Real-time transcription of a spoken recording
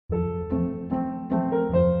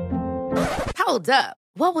Hold up.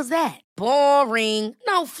 What was that? Boring.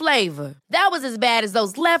 No flavor. That was as bad as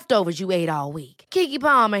those leftovers you ate all week. Keke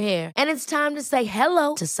Palmer here, and it's time to say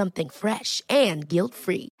hello to something fresh and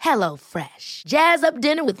guilt-free. Hello Fresh. Jazz up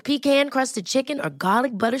dinner with pecan-crusted chicken or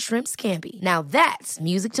garlic butter shrimp scampi. Now that's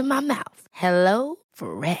music to my mouth. Hello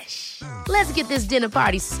Fresh. Let's get this dinner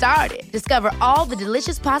party started. Discover all the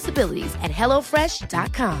delicious possibilities at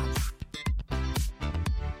hellofresh.com.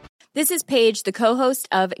 This is Paige, the co-host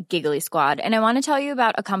of Giggly Squad, and I want to tell you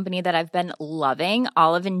about a company that I've been loving,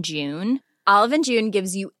 Olive & June. Olive & June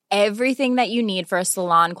gives you everything that you need for a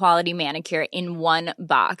salon-quality manicure in one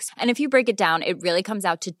box. And if you break it down, it really comes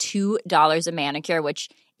out to $2 a manicure, which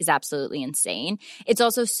is absolutely insane. It's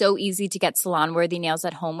also so easy to get salon-worthy nails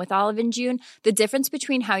at home with Olive & June. The difference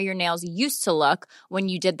between how your nails used to look when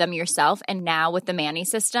you did them yourself and now with the Mani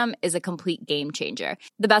system is a complete game changer.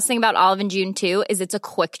 The best thing about Olive & June, too, is it's a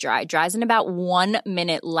quick dry. Dries in about 1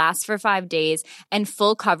 minute, lasts for 5 days, and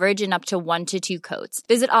full coverage in up to 1 to 2 coats.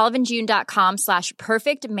 Visit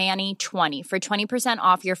oliveandjune.com/perfectmani20 for 20%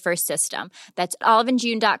 off your first system. That's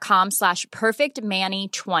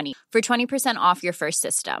oliveandjune.com/perfectmani20 for 20% off your first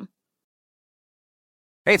system.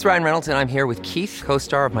 Hey, it's Ryan Reynolds, and I'm here with Keith,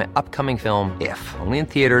 co-star of my upcoming film, If, only in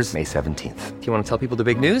theaters May 17th. Do you want to tell people the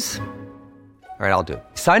big news? All right, I'll do it.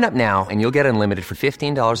 Sign up now and you'll get unlimited for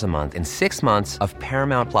 $15 a month and 6 months of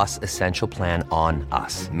Paramount Plus Essential Plan on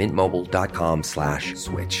us.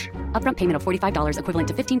 MintMobile.com/switch. Upfront payment of $45 equivalent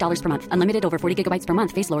to $15 per month. Unlimited over 40 gigabytes per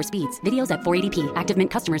month. Face lower speeds. Videos at 480p. Active Mint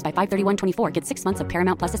customers by 531.24 get 6 months of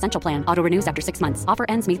Paramount Plus Essential Plan. Auto renews after 6 months. Offer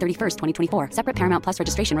ends May 31st, 2024. Separate Paramount Plus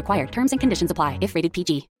registration required. Terms and conditions apply if rated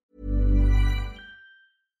PG.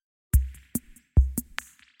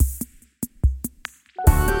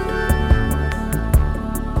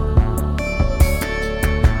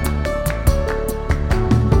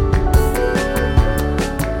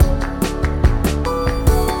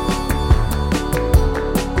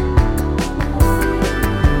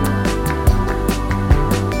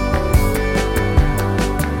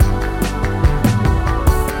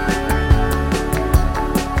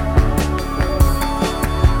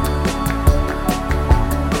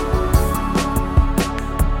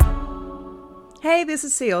 Hey, this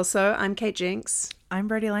is C Also. I'm Kate Jinx. I'm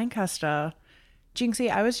Brodie Lancaster.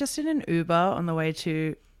 Jinxie, I was just in an Uber on the way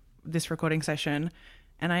to this recording session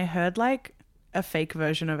and I heard like a fake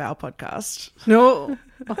version of our podcast. No.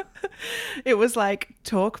 It was like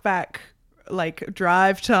talkback, like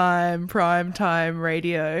drive time, prime time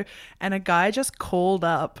radio, and a guy just called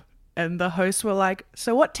up and the hosts were like,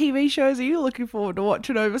 so what TV shows are you looking forward to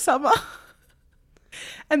watching over summer?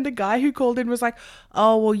 And the guy who called in was like,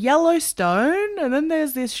 oh, well, Yellowstone. And then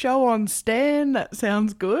there's this show on Stan that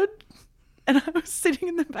sounds good. And I was sitting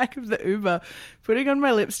in the back of the Uber, putting on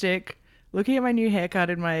my lipstick, looking at my new haircut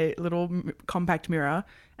in my little compact mirror.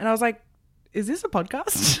 And I was like, is this a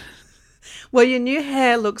podcast? Well, your new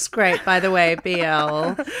hair looks great, by the way,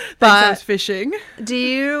 BL. But I was fishing. Are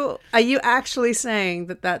you actually saying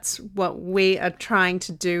that that's what we are trying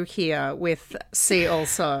to do here with See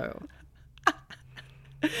Also?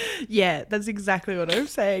 Yeah, that's exactly what I'm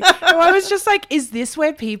saying. So I was just like, is this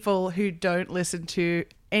where people who don't listen to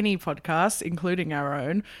any podcasts, including our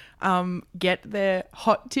own, get their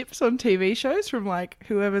hot tips on TV shows from like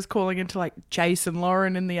whoever's calling into like Jason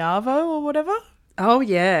Lauren in the Arvo or whatever? Oh,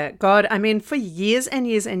 yeah. God, I mean, for years and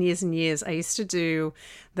years and years and years, I used to do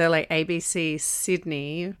the like ABC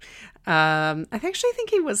Sydney. I actually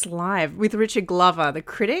think he was live with Richard Glover, the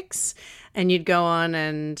critics. And you'd go on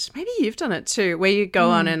and maybe you've done it too, where you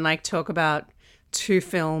go on and like talk about 2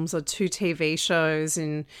 films or 2 TV shows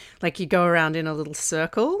and like you go around in a little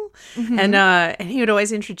circle. Mm-hmm. And he would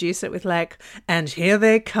always introduce it with like, and here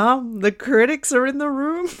they come, the critics are in the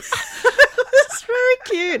room. It's very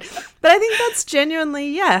cute. But I think that's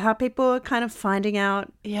genuinely, how people are kind of finding out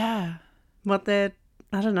what they're,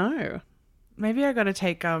 I don't know. Maybe I got to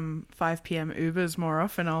take 5 p.m. Ubers more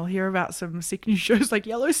often. I'll hear about some sick new shows like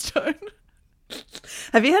Yellowstone.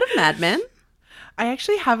 Have you heard of Mad Men? I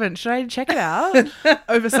actually haven't. Should I check it out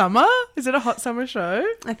over summer? Is it a hot summer show?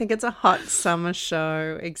 I think it's a hot summer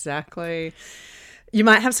show. Exactly. You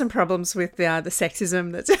might have some problems with the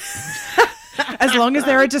sexism that's... As long as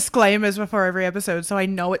there are disclaimers before every episode so I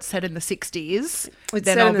know it's set in the 60s. It's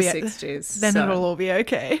set in the 60s. Then it'll all be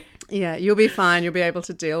okay. Yeah, you'll be fine. You'll be able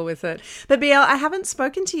to deal with it. But BL, I haven't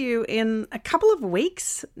spoken to you in a couple of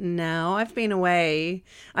weeks now. I've been away.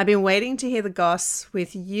 I've been waiting to hear the goss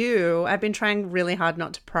with you. I've been trying really hard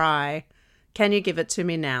not to pry Can you give it to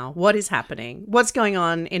me now? What is happening? What's going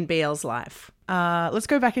on in BL's life? Let's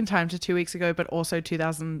go back in time to 2 weeks ago, but also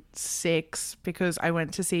 2006, because I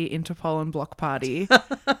went to see Interpol and Block Party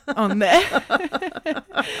on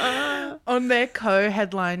their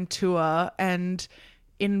co-headline tour, and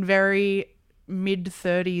in very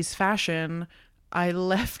mid-30s fashion, I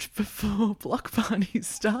left before Block Party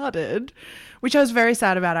started, which I was very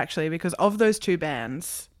sad about, actually, because of those two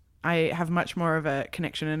bands, I have much more of a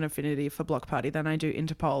connection and affinity for Block Party than I do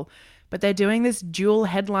Interpol. But they're doing this dual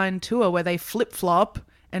headline tour where they flip-flop,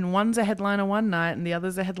 and one's a headliner one night and the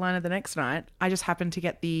other's a headliner the next night. I just happened to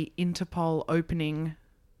get the Interpol opening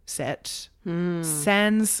set.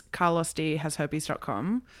 Sans Carlos D has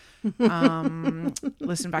herpes.com.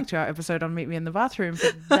 Listen back to our episode on Meet Me in the Bathroom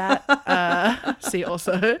for that. See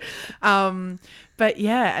also. But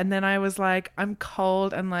yeah, and then I was like, I'm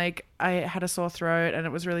cold, and like I had a sore throat and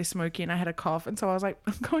it was really smoky and I had a cough, and so I was like,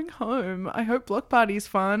 I'm going home. I hope Block Party's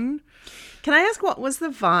fun. Can I ask, what was the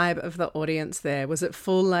vibe of the audience there? Was it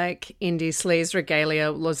full like indie sleaze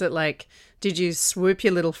regalia? Was it like, did you swoop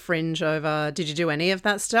your little fringe over? Did you do any of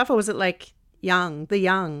that stuff? Or was it like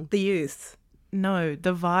the youth? No,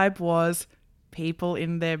 the vibe was people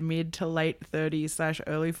in their mid to late 30s /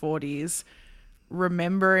 early 40s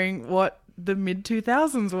remembering what the mid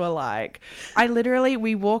 2000s were like.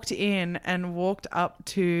 We walked in and walked up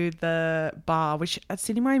to the bar, which at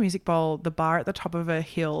Sydney Murray Music Bowl, the bar at the top of a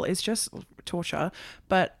hill is just torture.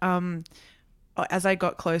 But as I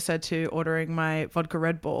got closer to ordering my vodka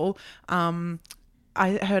Red Bull, I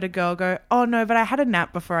heard a girl go, "Oh no, but I had a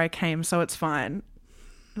nap before I came, so it's fine."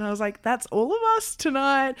 And I was like, that's all of us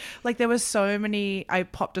tonight. Like, there was so many. I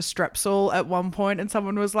popped a Strepsil at one point and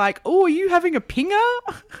someone was like, "Oh, are you having a pinger?"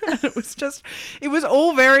 And it was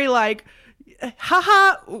all very like,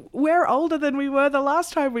 haha, we're older than we were the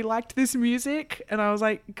last time we liked this music. And I was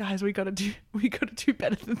like, guys, we gotta do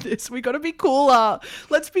better than this. We gotta be cooler.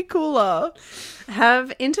 Let's be cooler.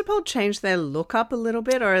 Have Interpol changed their look up a little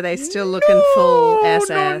bit, or are they still looking full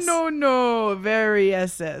SS? No. Very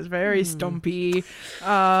SS, very stompy.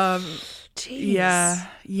 Jeez.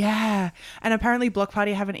 Yeah. And apparently Block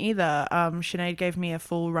Party haven't either. Sinead gave me a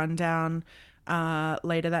full rundown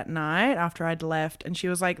later that night after I'd left, and she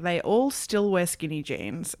was like, they all still wear skinny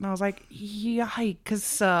jeans. And I was like,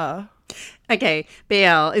 yikes. Okay,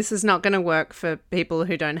 BL, this is not going to work for people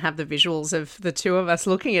who don't have the visuals of the two of us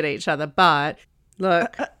looking at each other, but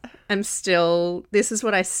look, this is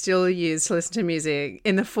what I still use to listen to music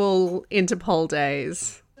in the full Interpol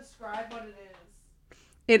days. Describe what it is.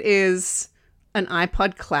 It is an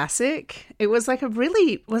iPod Classic. It was like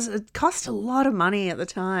it cost a lot of money at the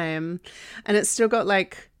time, and it's still got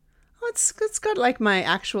like, it's got like my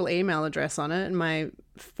actual email address on it and my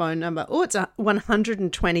phone number. Oh, it's a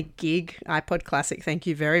 120 gig iPod Classic. Thank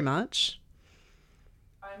you very much.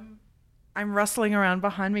 I'm rustling around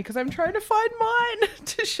behind me because I'm trying to find mine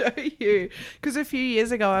to show you. Because a few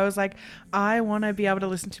years ago I was like, I want to be able to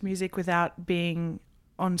listen to music without being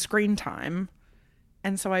on screen time.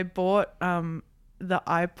 And so I bought the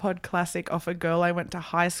iPod Classic off a girl I went to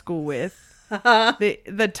high school with.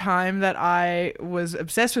 The time that I was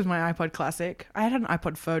obsessed with my iPod Classic. I had an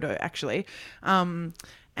iPod Photo, actually.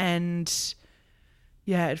 And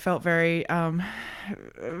yeah, it felt very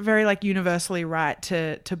very like universally right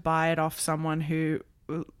to buy it off someone who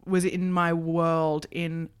was in my world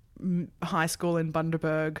in high school in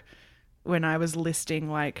Bundaberg when I was listing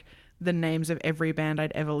like the names of every band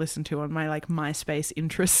I'd ever listened to on my like MySpace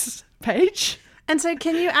interests page. And so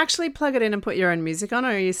can you actually plug it in and put your own music on, or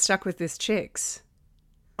are you stuck with this Chicks?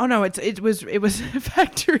 Oh no, it was a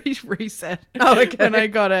factory reset. Oh, okay. When I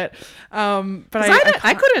got it. But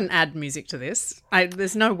I couldn't add music to this.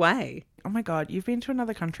 There's no way. Oh my God, you've been to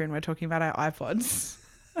another country and we're talking about our iPods.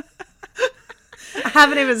 I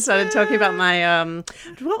haven't even started talking about my, what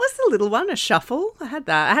was the little one? A Shuffle? I had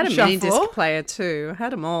that. I had a mini disc player too. I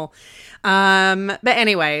had them all. But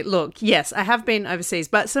anyway, look, yes, I have been overseas,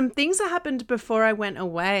 but some things that happened before I went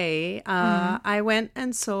away. I went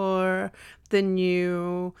and saw the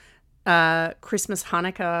new Christmas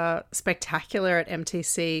Hanukkah spectacular at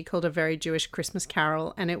MTC called A Very Jewish Christmas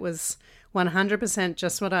Carol, and it was 100%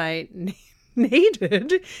 just what I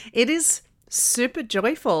needed. It is super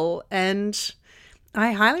joyful and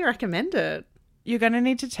I highly recommend it. You're going to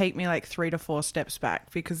need to take me like 3 to 4 steps back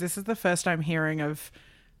because this is the first I'm hearing of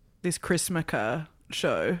this Christmaka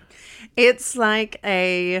show. It's like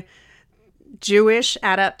a Jewish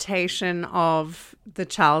adaptation of the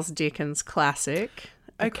Charles Dickens classic,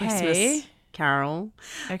 A Christmas Carol.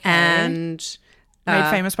 Okay. And Made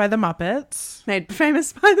famous by the Muppets. Made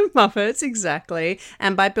famous by the Muppets, exactly,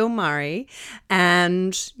 and by Bill Murray.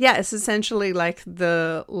 And yeah, it's essentially like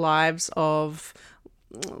the lives of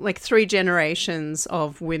like 3 generations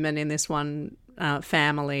of women in this one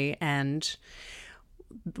family, and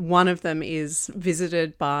one of them is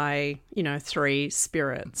visited by, 3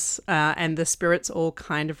 spirits, and the spirits all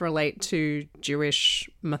kind of relate to Jewish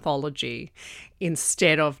mythology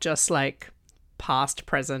instead of just like past,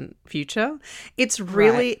 present, future. It's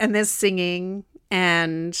really, and there's singing,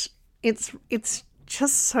 and it's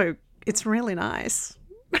just so, it's really nice.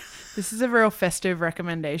 This is a real festive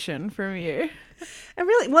recommendation from you. And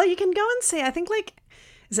really, well, you can go and see, I think like,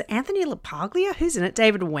 is it Anthony LaPaglia who's in it?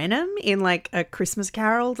 David Wenham in like A Christmas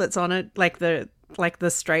Carol that's on it, like the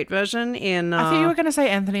straight version in... I thought you were going to say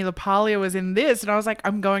Anthony LaPaglia was in this, and I was like,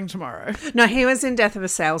 I'm going tomorrow. No, he was in Death of a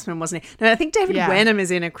Salesman, wasn't he? No, I think David Wenham is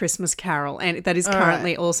in A Christmas Carol, and that is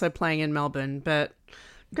currently also playing in Melbourne, but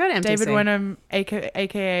go to MTC. David Wenham,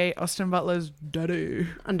 aka Austin Butler's daddy.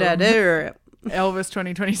 Daddy. Elvis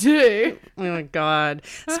 2022. Oh my God.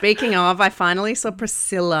 Speaking of, I finally saw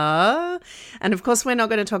Priscilla. And of course, we're not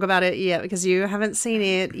going to talk about it yet because you haven't seen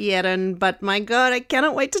it yet. But my God, I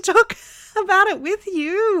cannot wait to talk about it with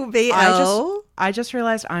you, BL. I just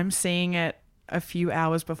realized I'm seeing it a few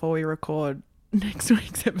hours before we record next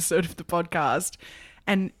week's episode of the podcast.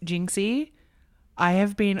 And Jinxie, I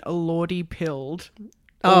have been Lordy pilled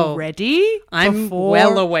already. I'm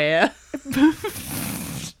well aware.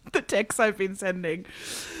 The texts I've been sending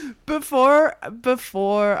before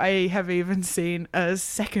I have even seen a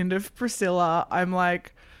second of Priscilla, I'm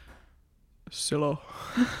like, Priscilla,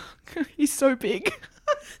 he's so big.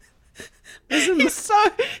 he's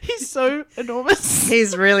so enormous.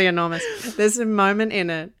 He's really enormous. There's a moment in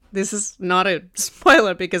it. This is not a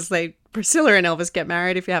spoiler because Priscilla and Elvis get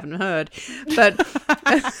married, if you haven't heard. But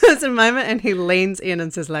there's a moment and he leans in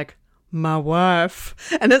and says like, my wife.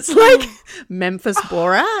 And it's like Memphis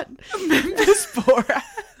Borat. Memphis Borat.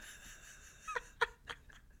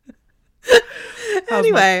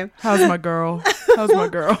 Anyway. How's my girl? How's my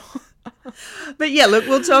girl? But yeah, look,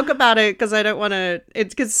 we'll talk about it because I don't want to.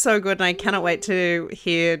 It's so good, and I cannot wait to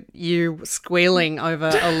hear you squealing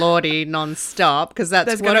over a Lordy nonstop because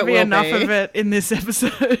that's what it will be. There's going to be enough of it in this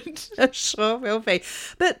episode. It sure will be.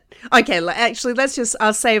 But okay, actually,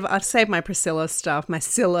 I'll save my Priscilla stuff, my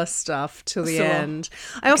Scylla stuff till the end.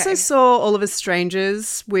 I also saw All of Us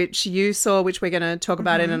Strangers, which you saw, which we're going to talk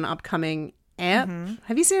about in an upcoming app.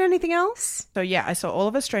 Have you seen anything else? So yeah, I saw All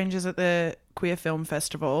of Us Strangers at the Queer Film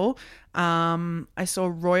Festival. I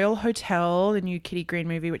saw Royal Hotel, the new Kitty Green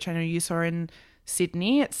movie, which I know you saw in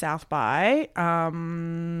Sydney at South by.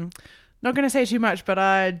 Not going to say too much, but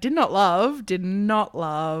I did not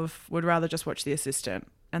love, would rather just watch The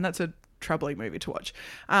Assistant. And that's a troubling movie to watch.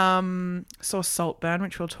 Saw Saltburn,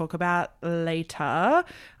 which we'll talk about later,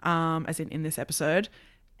 as in this episode.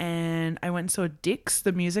 And I went and saw Dix,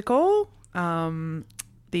 the musical,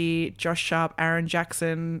 the Josh Sharp, Aaron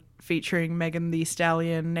Jackson featuring Megan Thee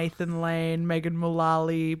Stallion, Nathan Lane, Megan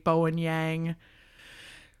Mullally, Bowen Yang.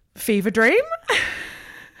 Fever Dream?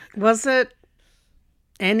 Was it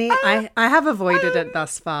any? I have avoided it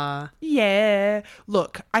thus far. Yeah.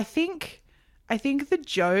 Look, I think the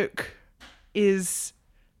joke is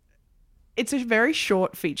it's a very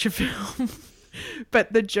short feature film,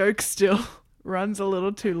 but the joke still runs a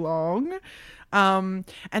little too long. And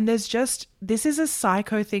this is a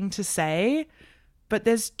psycho thing to say, but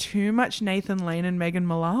there's too much Nathan Lane and Megan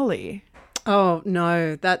Mullally. Oh,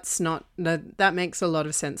 no, that makes a lot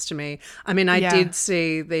of sense to me. I mean, I did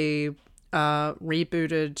see the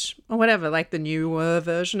rebooted or whatever, like the newer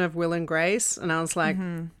version of Will and Grace, and I was like,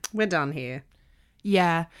 we're done here.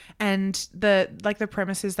 Yeah, and the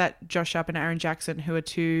premise is that Josh Sharp and Aaron Jackson, who are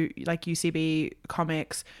two like UCB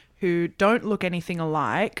comics who don't look anything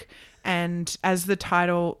alike, and as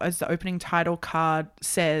the opening title card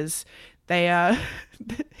says, they are.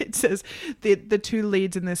 It says the two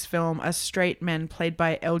leads in this film are straight men played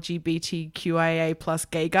by LGBTQIA plus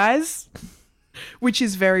gay guys, which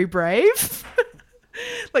is very brave.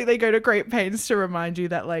 Like they go to great pains to remind you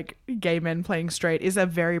that like gay men playing straight is a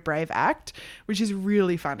very brave act, which is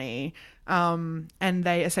really funny. And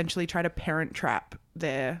they essentially try to parent trap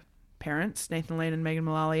their parents, Nathan Lane and Megan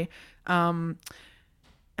Mullally.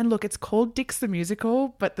 And look, it's called Dix the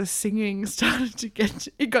Musical, but the singing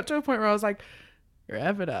it got to a point where I was like,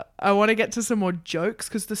 wrap it up. I want to get to some more jokes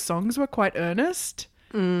because the songs were quite earnest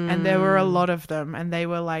and there were a lot of them and they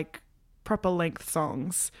were like proper length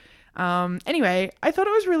songs. Anyway, I thought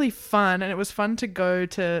it was really fun and it was fun to go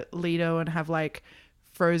to Lido and have like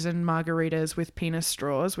frozen margaritas with penis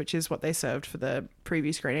straws, which is what they served for the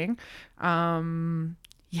preview screening.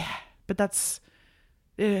 Yeah, but that's...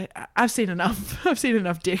 I've seen enough. I've seen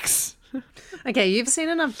enough dicks. Okay, you've seen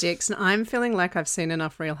enough dicks, and I'm feeling like I've seen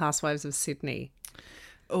enough Real Housewives of Sydney.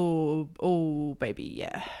 Oh, baby,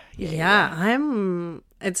 yeah.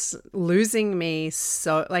 It's losing me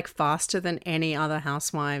so, like, faster than any other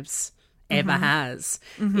Housewives ever has.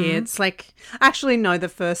 It's like, actually, no, the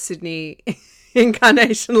first Sydney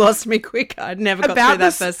incarnation lost me quicker. I'd never got through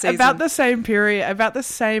that first season. About the same period, about the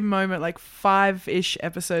same moment, like 5-ish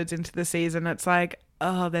episodes into the season, it's like,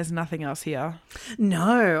 oh, there's nothing else here.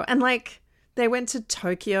 No. And like they went to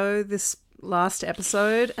Tokyo this last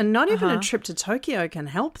episode, and not even a trip to Tokyo can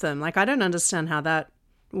help them. Like, I don't understand how that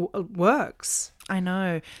works. I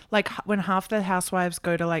know. Like when half the housewives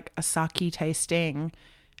go to like a sake tasting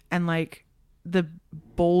and like the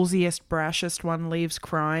ballsiest, brashest one leaves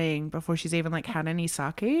crying before she's even like had any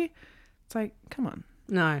sake. It's like, come on.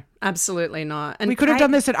 No, absolutely not. And we could have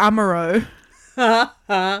done this at Amaro.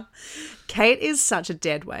 Kate is such a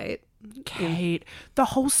deadweight. Kate. The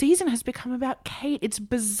whole season has become about Kate. It's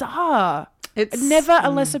bizarre. It's never a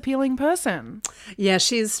less appealing person. Yeah,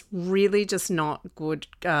 she's really just not good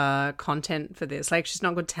content for this. Like, she's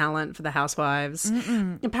not good talent for the Housewives.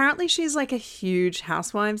 Apparently, she's like a huge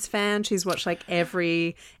Housewives fan. She's watched like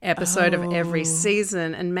every episode of every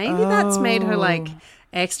season, and maybe that's made her like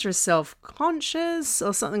extra self-conscious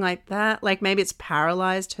or something like that. Like, maybe it's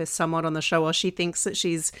paralyzed her somewhat on the show, or she thinks that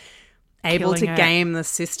she's able to game the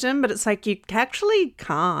system, but it's like you actually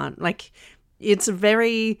can't. Like, it's a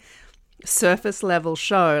very surface level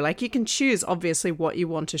show. Like, you can choose obviously what you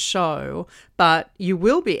want to show, but you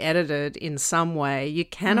will be edited in some way. You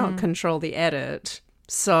cannot control the edit.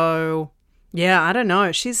 So yeah, I don't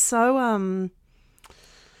know. She's so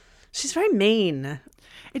she's very mean.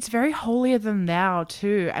 It's very holier than thou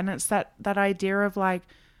too, and it's that idea of like,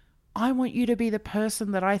 I want you to be the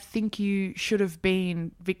person that I think you should have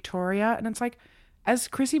been, Victoria. And it's like, as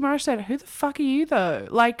Chrissy Marsh said, who the fuck are you though?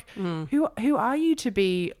 Like, who are you to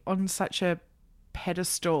be on such a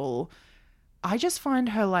pedestal? I just find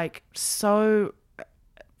her like so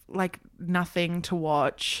like nothing to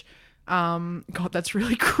watch. God, that's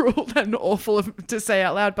really cruel and awful to say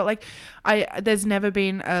out loud. But like, there's never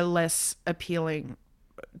been a less appealing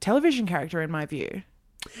television character in my view.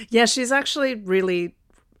 Yeah, she's actually really.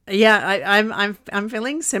 Yeah, I'm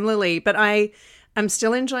feeling similarly, but I'm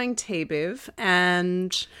still enjoying T-Biv,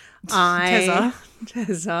 and Tessa.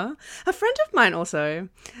 A friend of mine also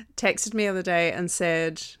texted me the other day and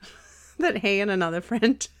said that he and another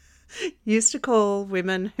friend used to call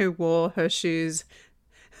women who wore her shoes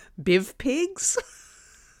biv pigs.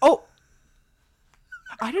 Oh,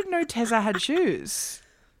 I didn't know Tessa had shoes.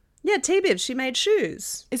 Yeah, T-Biv, she made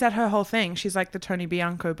shoes. Is that her whole thing? She's like the Tony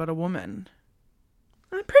Bianco, but a woman.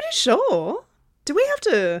 I'm pretty sure. Do we have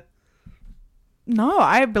to... No,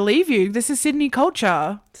 I believe you. This is Sydney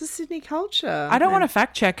culture. This is Sydney culture. I don't want to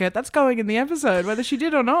fact check it. That's going in the episode, whether she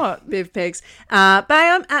did or not. Biv pigs. But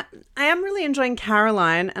I am really enjoying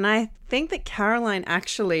Caroline, and I think that Caroline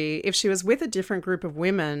actually, if she was with a different group of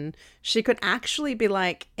women, she could actually be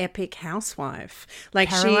like epic housewife. Like,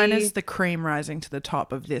 Caroline is the cream rising to the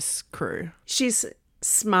top of this crew. She's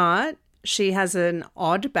smart. She has an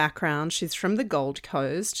odd background. She's from the Gold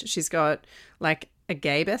Coast. She's got like a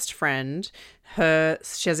gay best friend. She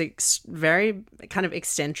has a very kind of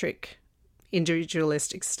eccentric,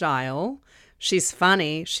 individualistic style. She's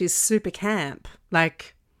funny. She's super camp.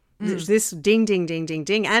 Like this ding, ding, ding, ding,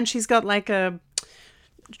 ding. And she's got like a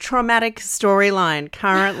traumatic storyline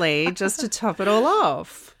currently just to top it all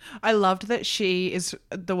off. I loved that she is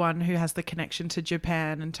the one who has the connection to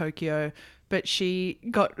Japan and Tokyo, but she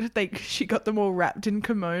got them all wrapped in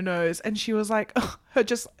kimonos, and she was like, her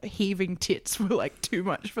just heaving tits were like too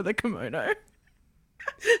much for the kimono.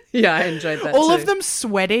 Yeah, I enjoyed that all too. of them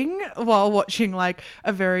sweating while watching like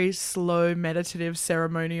a very slow meditative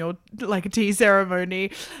ceremony or like a tea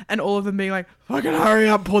ceremony, and all of them being like, fucking hurry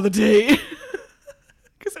up, pour the tea.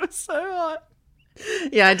 Because it was so hot.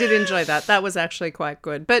 Yeah, I did enjoy that. That was actually quite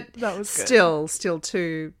good, but that was good. Still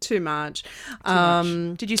too much.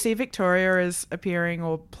 Much. Did you see Victoria is appearing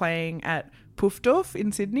or playing at Puffdorf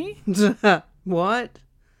in Sydney? What?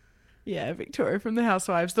 Yeah, Victoria from the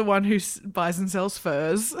Housewives, the one who buys and sells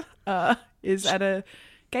furs, is at a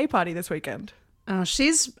gay party this weekend. Oh,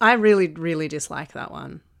 I really, really dislike that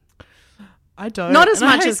one. I don't. Not as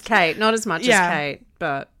much as Kate. Not as much as Kate,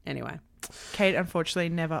 but anyway. Kate, unfortunately,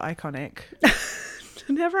 never iconic.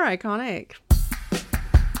 Never iconic.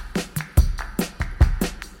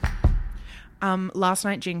 Last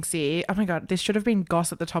night, Jinxie. Oh my God, this should have been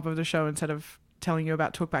Goss at the top of the show instead of telling you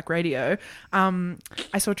about Talkback Radio.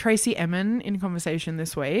 I saw Tracy Emin in conversation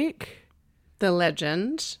this week. The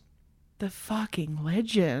legend. The fucking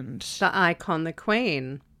legend. The icon, the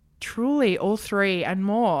queen. Truly, all three and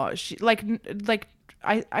more. She, like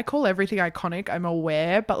I call everything iconic, I'm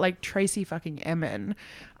aware, but like Tracy fucking Emin,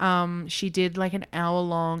 she did like an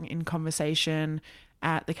hour-long in conversation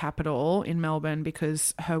at the Capitol in Melbourne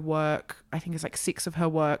because her work, I think it's like 6 of her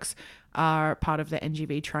works are part of the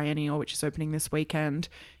NGV Triennial, which is opening this weekend,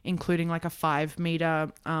 including like a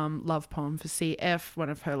 5-meter love poem for CF, one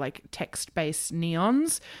of her like text-based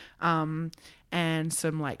neons, and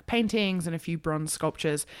some like paintings and a few bronze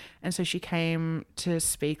sculptures. And so she came to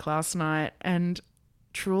speak last night, and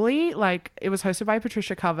truly, like, it was hosted by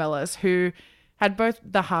Patricia Karvelas, who had both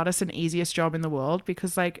the hardest and easiest job in the world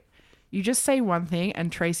because like you just say one thing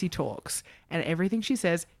and Tracy talks and everything she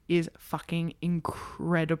says is fucking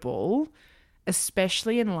incredible,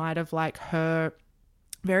 especially in light of like her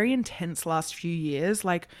very intense last few years.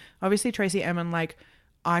 Like obviously Tracy Emin, like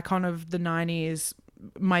icon of the 90s,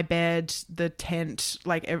 My Bed, The Tent,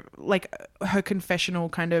 like her confessional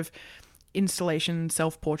kind of installation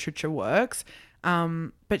self-portraiture works.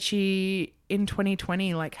 But she in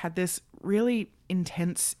 2020 like had this really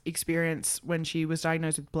intense experience when she was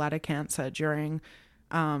diagnosed with bladder cancer during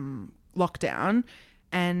lockdown,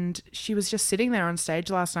 and she was just sitting there on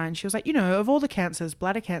stage last night and she was like, you know, of all the cancers,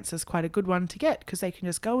 bladder cancer is quite a good one to get because they can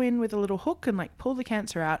just go in with a little hook and like pull the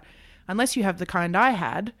cancer out, unless you have the kind I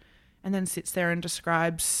had. And then sits there and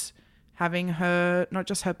describes having her, not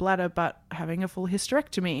just her bladder, but having a full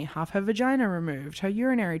hysterectomy, half her vagina removed, her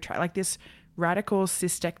urinary tract, like this radical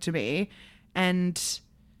cystectomy. And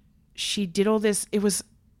she did all this. It was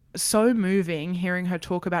so moving hearing her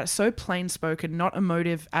talk about it, so plain spoken, not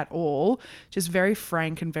emotive at all, just very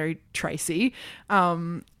frank and very Tracy,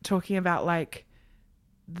 talking about like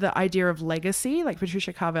the idea of legacy. Like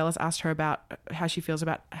Patricia Karvelas asked her about how she feels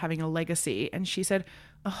about having a legacy, and she said,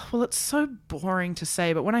 oh, well, it's so boring to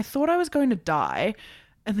say, but when I thought I was going to die,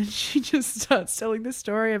 and then she just starts telling this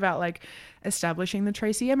story about like establishing the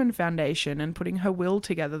Tracy Emin Foundation and putting her will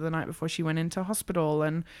together the night before she went into hospital,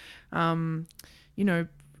 and you know,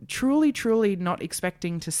 truly not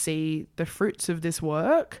expecting to see the fruits of this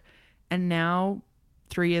work, and now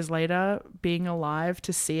 3 years later being alive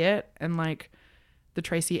to see it. And like the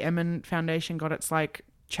Tracy Emin Foundation got its like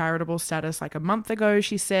charitable status like a month ago,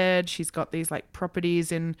 she said. She's got these like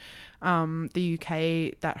properties in the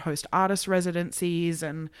UK that host artist residencies,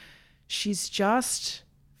 and she's just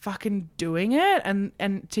fucking doing it. And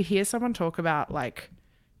to hear someone talk about like,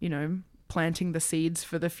 you know, planting the seeds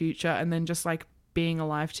for the future and then just like being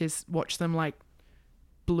alive to watch them like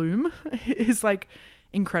bloom is like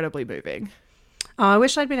incredibly moving. Oh, I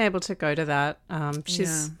wish I'd been able to go to that.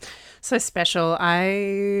 She's so special.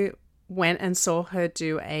 I went and saw her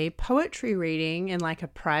do a poetry reading in like a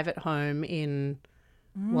private home in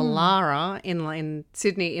Wallara in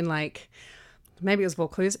Sydney, in like, maybe it was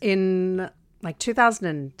Vaucluse, in like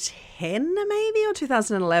 2010 maybe, or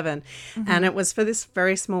 2011. And it was for this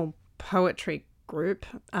very small poetry group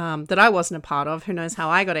that I wasn't a part of. Who knows how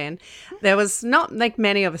I got in. There was not like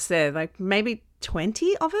many of us there, like maybe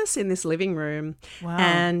 20 of us in this living room. Wow.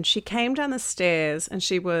 And she came down the stairs and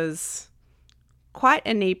she was quite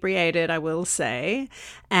inebriated, I will say.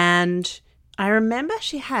 And I remember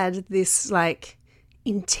she had this like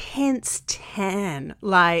intense tan,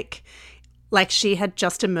 like she had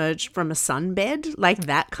just emerged from a sunbed, like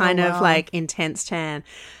that kind of like intense tan.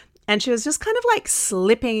 And she was just kind of like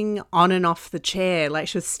slipping on and off the chair, like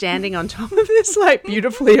she was standing on top of this like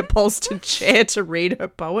beautifully upholstered chair to read her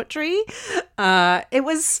poetry. It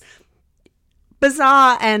was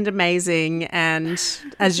bizarre and amazing, and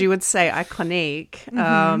as you would say, iconic.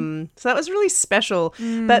 So that was really special.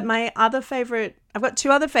 But my other favorite, I've got 2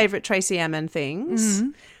 other favorite Tracy Emin things.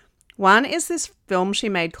 One is this film she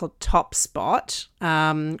made called Top Spot,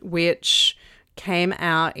 which came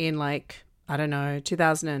out in like, I don't know,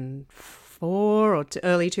 2004 or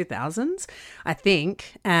early 2000s, I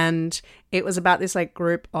think. And it was about this like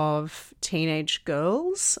group of teenage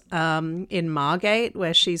girls in Margate,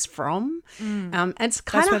 where she's from. And it's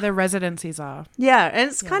kind That's where the residencies are. Yeah, and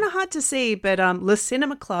it's kind of hard to see, but Le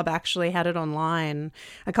Cinema Club actually had it online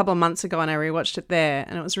a couple of months ago, and I rewatched it there,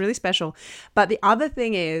 and it was really special. But the other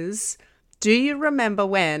thing is, do you remember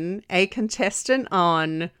when a contestant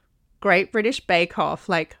on Great British Bake Off,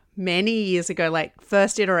 like many years ago, like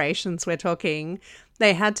first iterations we're talking,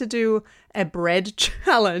 they had to do a bread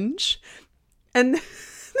challenge, and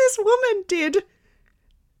this woman did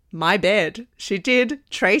My Bed. She did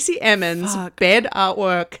Tracy Emin's bed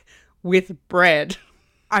artwork with bread.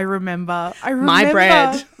 I remember. My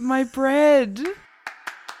bread. My bread.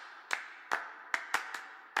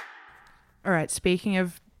 All right, speaking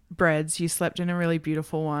of breads, you slept in a really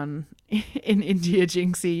beautiful one in India,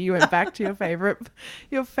 Jinxie. You went back to your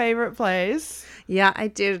favorite place. Yeah, I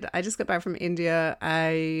did. I just got back from India.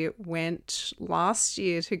 I went last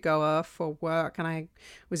year to Goa for work, and I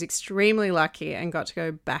was extremely lucky and got to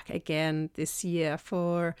go back again this year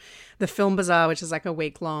for the Film Bazaar, which is like a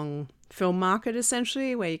week-long film market,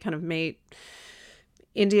 essentially, where you kind of meet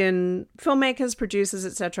Indian filmmakers, producers,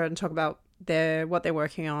 etc., and talk about what they're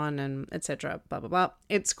working on and etc. Blah blah blah.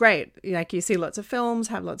 It's great. Like, you see lots of films,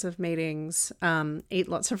 have lots of meetings, eat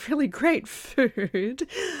lots of really great food.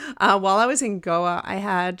 While I was in Goa, I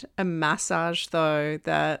had a massage though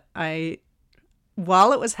that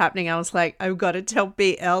while it was happening, I was like, I've got to tell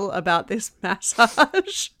BL about this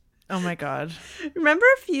massage. Oh my God. Remember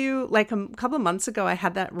a couple of months ago, I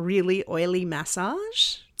had that really oily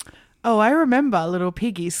massage? Oh, I remember little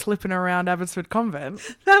Piggy slipping around Abbotsford Convent.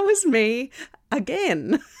 That was me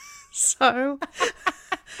again. So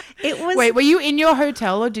it was... Wait, were you in your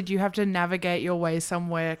hotel or did you have to navigate your way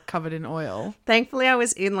somewhere covered in oil? Thankfully, I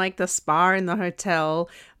was in like the spa in the hotel,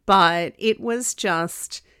 but it was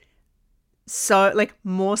just so like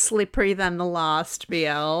more slippery than the last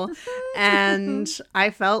BL. And I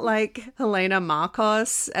felt like Helena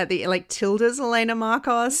Marcos Tilda's Helena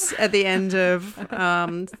Marcos at the end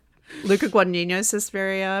of... Luca Guadagnino's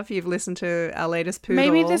Suspiria, if you've listened to our latest Poodle.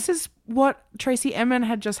 Maybe this is what Tracy Emin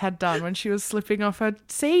had just had done when she was slipping off her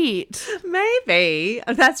seat. Maybe.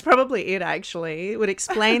 That's probably it, actually. It would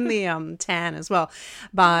explain the tan as well.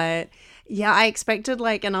 But yeah, I expected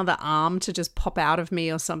like another arm to just pop out of me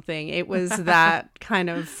or something. It was that kind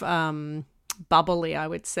of bubbly, I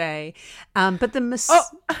would say. But the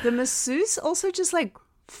masseuse also just like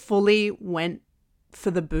fully went for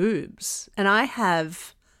the boobs. And I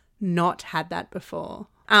have... not had that before.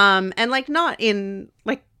 And like not in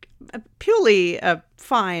like purely a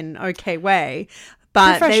fine, okay way,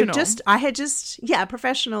 but professional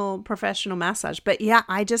massage. But yeah,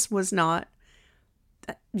 I just was not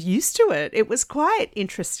used to it. It was quite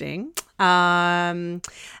interesting. And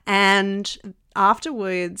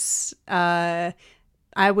afterwards,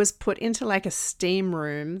 I was put into like a steam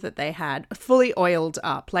room that they had fully oiled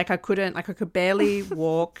up. Like I could barely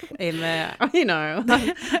walk in there, you know.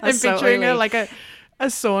 I'm picturing like a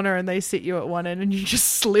sauna and they sit you at one end and you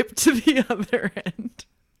just slip to the other end.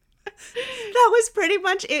 That was pretty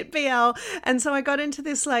much it, BL. And so I got into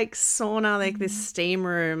this like sauna, like this steam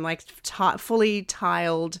room, like fully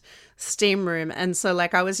tiled steam room. And so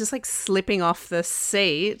like I was just like slipping off the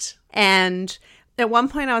seat. And at one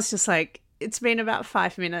point I was just like, it's been about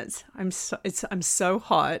 5 minutes. I'm so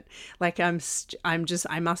hot. Like I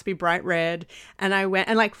must be bright red. And I went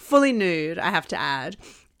and like fully nude, I have to add.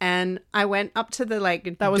 And I went up to the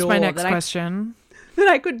like that was my next question. That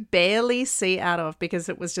I could barely see out of because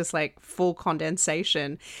it was just like full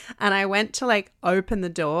condensation. And I went to like open the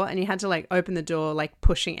door and you had to like open the door like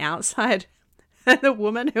pushing outside. And the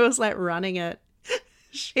woman who was like running it,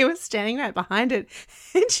 she was standing right behind it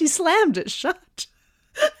and she slammed it shut.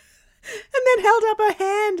 And then held up her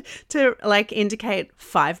hand to like indicate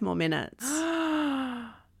 5 more minutes.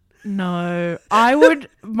 No,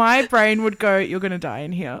 my brain would go, you're going to die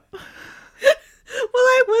in here. Well,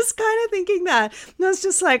 I was kind of thinking that. And I was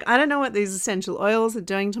just like, I don't know what these essential oils are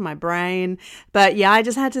doing to my brain. But yeah, I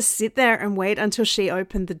just had to sit there and wait until she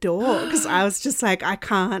opened the door because I was just like, I'm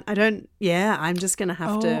just going to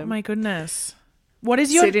have to. Oh my goodness. What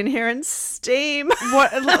is your... sit in here and steam.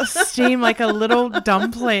 Steam like a little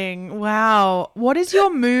dumpling. Wow. What is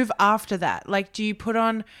your move after that? Like, do you put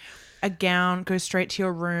on a gown, go straight to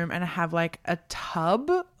your room and have like a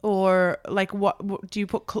tub? Or like what do you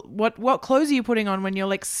put... what clothes are you putting on when you're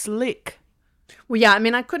like slick? Well, yeah, I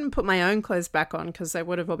mean, I couldn't put my own clothes back on because they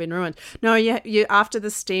would have all been ruined. No, you after the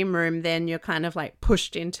steam room, then you're kind of like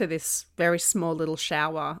pushed into this very small little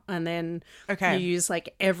shower, and then you use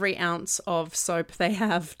like every ounce of soap they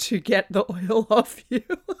have to get the oil off you.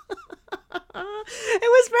 It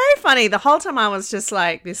was very funny. The whole time I was just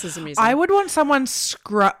like, this is amusing. I would want someone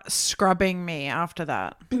scrubbing me after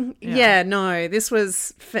that. Yeah, no, this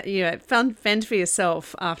was, fend for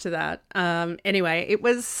yourself after that. Anyway, it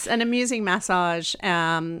was an amusing massage.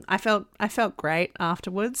 I felt great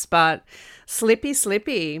afterwards, but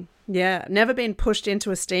slippy. Yeah, never been pushed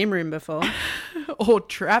into a steam room before. Or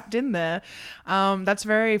trapped in there. That's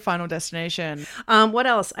very Final Destination. What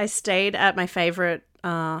else? I stayed at my favorite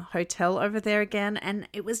hotel over there again, and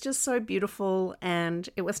it was just so beautiful, and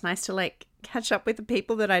it was nice to like catch up with the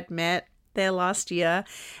people that I'd met there last year,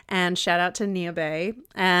 and shout out to Near Bay.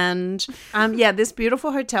 And yeah, this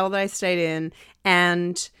beautiful hotel that I stayed in,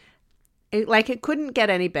 and it couldn't get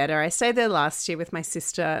any better. I stayed there last year with my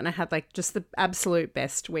sister, and I had like just the absolute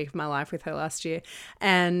best week of my life with her last year.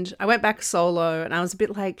 And I went back solo, and I was a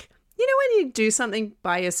bit like, you know, when you do something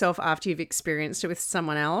by yourself after you've experienced it with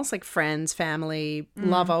someone else, like friends, family,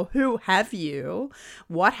 lover, who have you,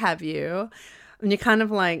 what have you, and you're kind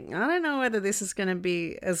of like, I don't know whether this is going to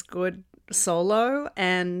be as good solo,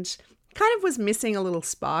 and kind of was missing a little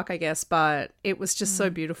spark, I guess, but it was just so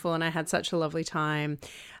beautiful, and I had such a lovely time.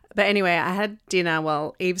 But anyway, I had dinner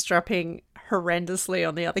while eavesdropping horrendously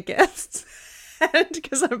on the other guests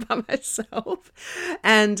because I'm by myself.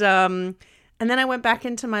 And then I went back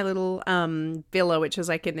into my little villa, which was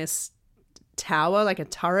like in this tower, like a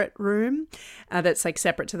turret room that's like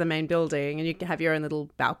separate to the main building. And you can have your own little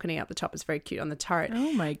balcony up the top. It's very cute on the turret.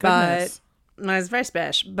 Oh my goodness. But no, it's very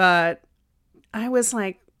special. But I was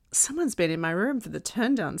like, someone's been in my room for the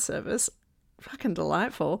turn down service. Fucking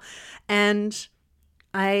delightful. And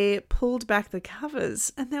I pulled back the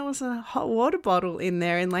covers, and there was a hot water bottle in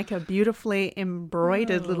there in like a beautifully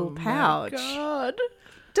embroidered little pouch. My God.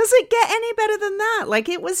 Does it get any better than that? Like,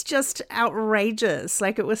 it was just outrageous.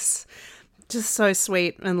 Like, it was just so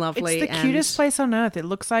sweet and lovely. It's the cutest place on earth. It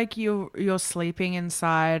looks like you're sleeping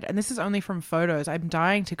inside, and this is only from photos. I'm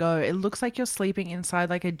dying to go. It looks like you're sleeping inside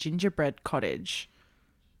like a gingerbread cottage.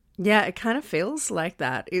 Yeah, it kind of feels like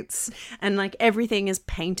that. And like everything is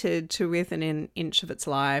painted to within an inch of its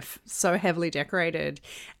life, so heavily decorated.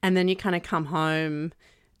 And then you kind of come home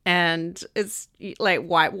and it's like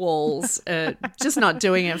white walls, just not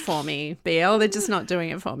doing it for me, BL. They're just not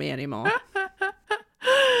doing it for me anymore.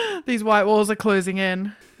 These white walls are closing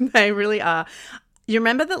in. They really are. You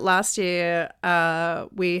remember that last year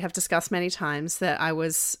we have discussed many times that I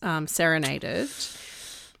was serenaded?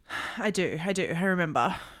 I do. I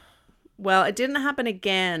remember. Well, it didn't happen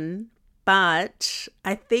again, but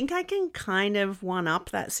I think I can kind of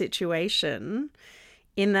one-up that situation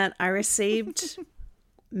in that I received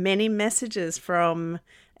many messages from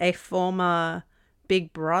a former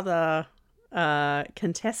Big Brother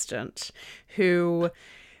contestant who,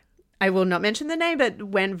 I will not mention the name, but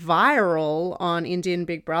went viral on Indian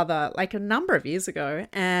Big Brother like a number of years ago,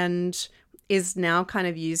 and is now kind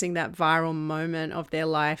of using that viral moment of their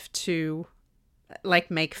life to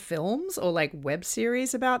like make films or like web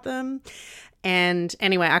series about them. And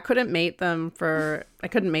anyway, I couldn't meet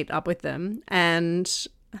up with them, and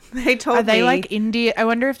they told me. Are they like India? I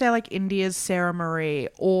wonder if they're like India's Sarah Marie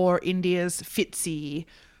or India's Fitzy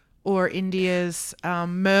or India's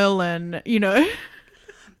Merlin, you know?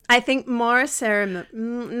 I think more Sarah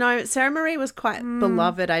Marie was quite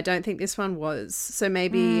beloved. I don't think this one was. So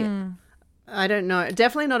maybe, I don't know.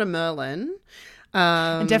 Definitely not a Merlin.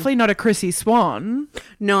 And definitely not a Chrissy Swan.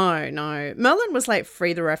 No. Merlin was like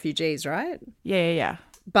Free the Refugees, right? Yeah.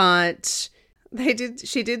 But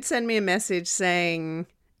she did send me a message saying,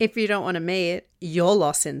 if you don't want to meet, you're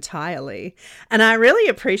lost entirely. And I really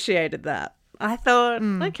appreciated that. I thought,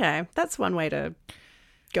 okay, that's one way to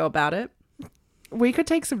go about it. We could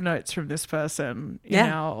take some notes from this person.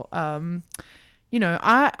 I'm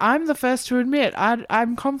the first to admit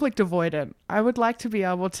I'm conflict avoidant. I would like to be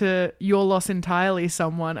able to you're lost entirely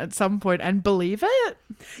someone at some point and believe it.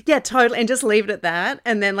 Yeah, totally. And just leave it at that,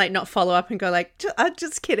 and then like not follow up and go like,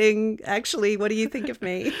 just kidding. Actually, what do you think of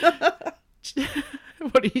me?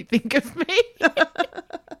 What do you think of me?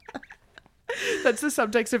 That's the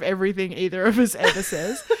subtext of everything either of us ever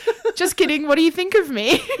says. Just kidding. What do you think of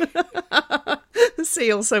me?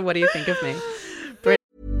 See also, what do you think of me?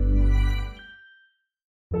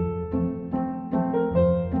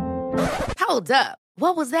 Hold up.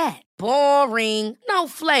 What was that? Boring. No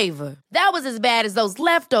flavor. That was as bad as those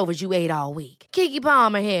leftovers you ate all week. Keke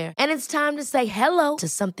Palmer here, and it's time to say hello to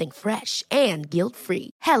something fresh and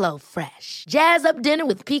guilt-free. Hello Fresh. Jazz up dinner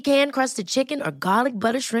with pecan-crusted chicken or garlic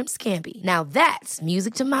butter shrimp scampi. Now that's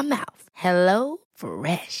music to my mouth. Hello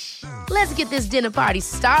Fresh. Let's get this dinner party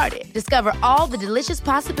started. Discover all the delicious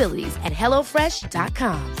possibilities at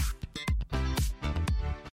hellofresh.com.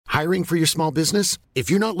 Hiring for your small business? If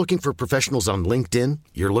you're not looking for professionals on LinkedIn,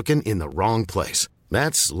 you're looking in the wrong place.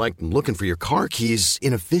 That's like looking for your car keys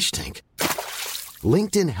in a fish tank.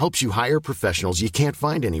 LinkedIn helps you hire professionals you can't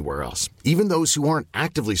find anywhere else, even those who aren't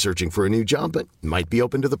actively searching for a new job but might be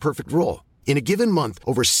open to the perfect role. In a given month,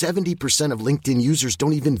 over 70% of LinkedIn users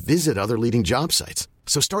don't even visit other leading job sites.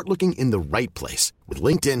 So start looking in the right place. With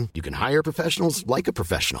LinkedIn, you can hire professionals like a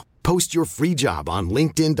professional. Post your free job on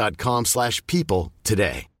linkedin.com/people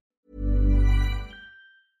today.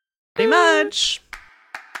 Pretty much.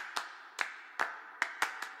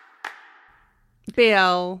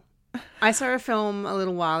 BL, I saw a film a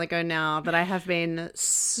little while ago now that I have been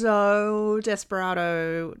so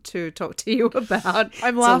desperado to talk to you about.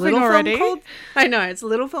 I'm laughing already. I know, it's a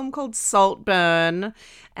little film called Saltburn,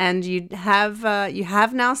 and you have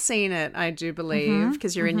now seen it, I do believe,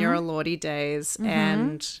 because you're in your Lordy days,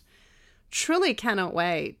 and truly cannot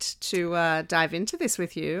wait to dive into this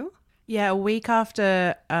with you. Yeah, a week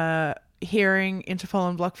after hearing Interpol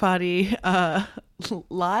and Block Party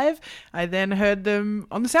live, I then heard them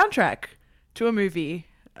on the soundtrack to a movie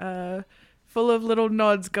full of little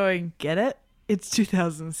nods going, get it? It's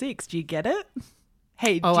 2006. Do you get it?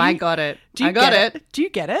 Hey, I got it. Do you get it? Do you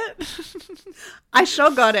get it? I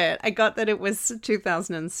sure got it. I got that it was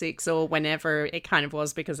 2006 or whenever it kind of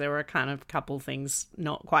was, because there were kind of a couple things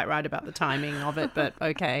not quite right about the timing of it, but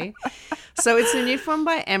okay. So it's a new film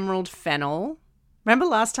by Emerald Fennell. Remember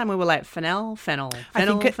last time we were like Fennell? I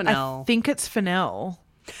think it's Fennell.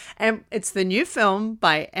 And it's the new film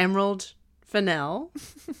by Emerald Fennell.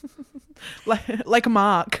 like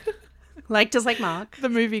Mark. Just like Mark. The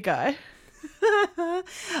movie guy.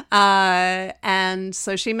 And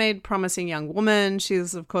so she made Promising Young Woman.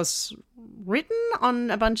 She's, of course, written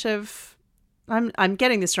on a bunch of... I'm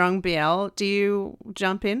getting this wrong, BL. Do you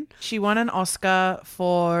jump in? She won an Oscar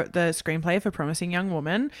for the screenplay for Promising Young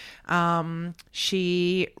Woman.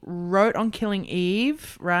 She wrote on Killing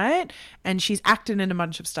Eve, right? And she's acted in a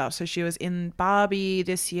bunch of stuff. So she was in Barbie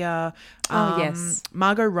this year. Yes.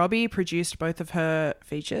 Margot Robbie produced both of her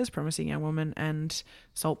features, Promising Young Woman and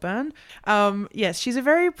Saltburn. Yes, she's a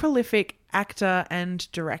very prolific actor and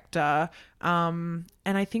director. And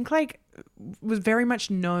I think was very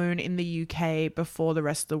much known in the UK before the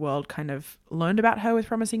rest of the world kind of learned about her with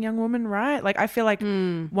Promising Young Woman, right? I feel like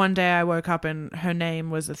one day I woke up and her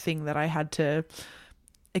name was a thing that I had to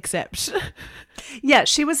accept. Yeah,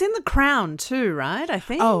 she was in The Crown too, right? I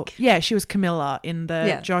think. Oh, yeah, she was Camilla in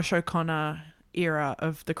the Josh O'Connor era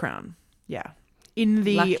of The Crown. Yeah. In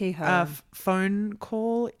the phone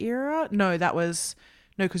call era? No,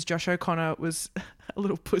 because Josh O'Connor was a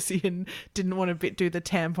little pussy and didn't want to do the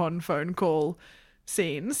tampon phone call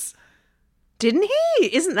scenes. Didn't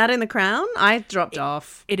he? Isn't that in The Crown? I dropped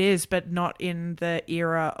off. It is, but not in the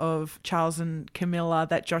era of Charles and Camilla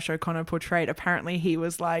that Josh O'Connor portrayed. Apparently he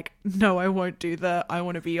was like, no, I won't do I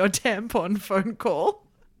want to be your tampon phone call.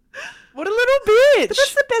 What a little bitch. But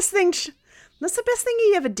that's the best thing. That's the best thing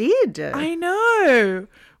he ever did. I know.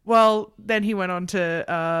 Well, then he went on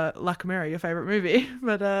to Luck Mary, your favourite movie.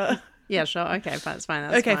 But yeah, sure. Okay, that's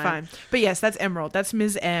fine. Fine. But yes, that's Emerald. That's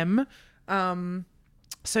Ms. M.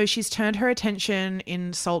 So she's turned her attention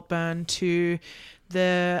in Saltburn to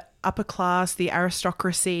the upper class, the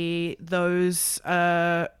aristocracy, those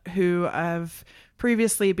who have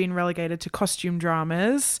previously been relegated to costume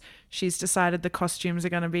dramas. She's decided the costumes are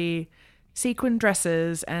going to be sequin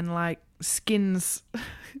dresses and skins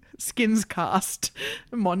cast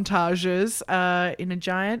montages in a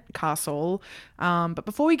giant castle. But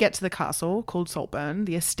before we get to the castle called Saltburn,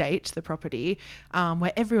 the estate, the property,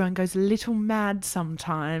 where everyone goes a little mad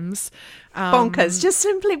sometimes. Bonkers, just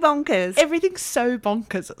simply bonkers. Everything's so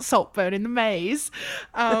bonkers at Saltburn in the maze.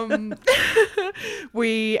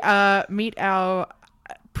 We meet our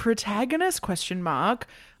protagonist,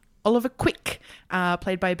 Oliver Quick,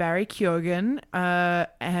 played by Barry Keoghan,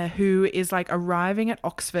 who is arriving at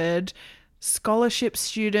Oxford, scholarship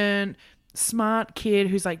student, smart kid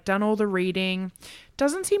who's done all the reading,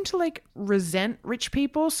 doesn't seem to resent rich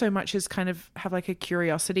people so much as kind of have a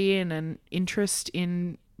curiosity and an interest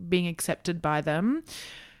in being accepted by them.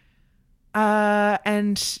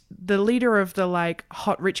 And the leader of the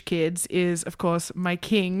hot rich kids is, of course, my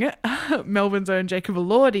king, Melbourne's own Jacob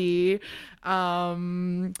Elordi,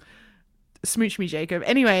 Smooch Me Jacob.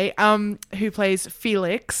 Anyway, who plays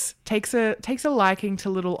Felix, takes a liking to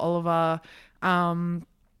little Oliver, and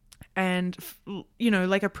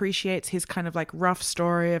appreciates his kind of rough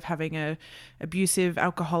story of having a abusive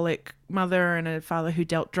alcoholic mother and a father who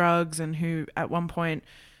dealt drugs and who at one point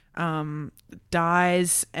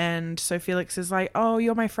dies. And so Felix is like, oh,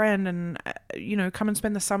 you're my friend, and come and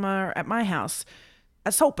spend the summer at my house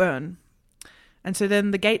at Saltburn. And so then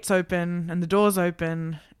the gates open and the doors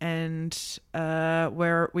open, and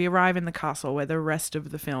we arrive in the castle where the rest of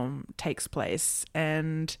the film takes place.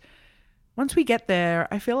 And once we get there,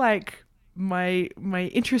 I feel like my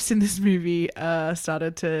interest in this movie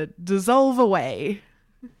started to dissolve away.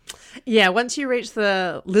 Yeah, once you reach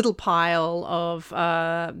the little pile of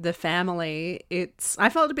the family, I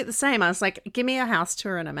felt a bit the same. I was like, give me a house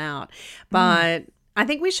tour and I'm out. But I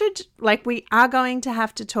think we are going to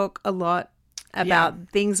have to talk a lot about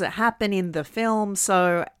things that happen in the film.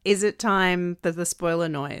 So is it time for the spoiler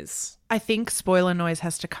noise? I think spoiler noise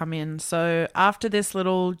has to come in. So after this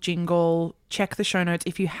little jingle, check the show notes.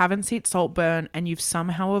 If you haven't seen Saltburn and you've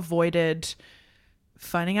somehow avoided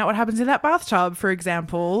finding out what happens in that bathtub, for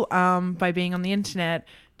example, by being on the internet,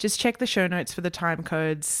 just check the show notes for the time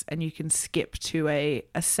codes and you can skip to a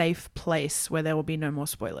safe place where there will be no more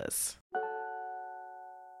spoilers.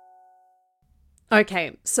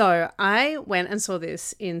 Okay, so I went and saw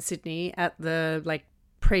this in Sydney at the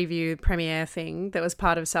preview premiere thing that was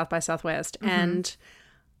part of South by Southwest, and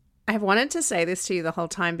I've wanted to say this to you the whole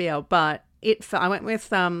time, BL, but I went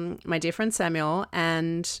with my dear friend Samuel,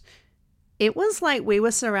 and it was like we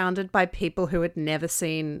were surrounded by people who had never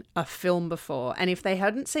seen a film before, and if they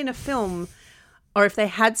hadn't seen a film, or if they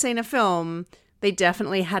had seen a film, they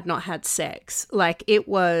definitely had not had sex. Like, it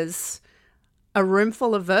was a room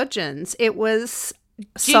full of virgins. It was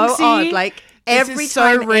so Jinxie, odd. Like, every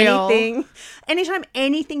time real. anytime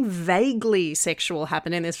anything vaguely sexual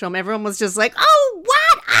happened in this film, everyone was just like, oh,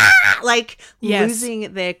 what? Ah! Like, Yes.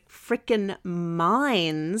 losing their freaking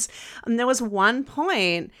minds. And there was one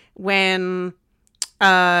point when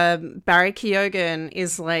Barry Keoghan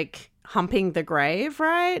is like humping the grave,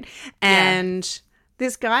 right? And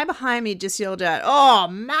this guy behind me just yelled out, "Oh,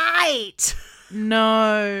 mate!"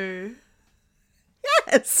 No.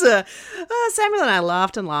 Yes. Samuel and I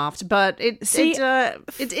laughed and laughed, but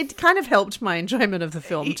it kind of helped my enjoyment of the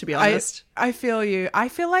film, to be honest. I feel you. I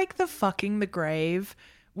feel like the fucking the grave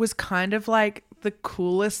was kind of like the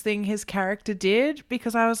coolest thing his character did,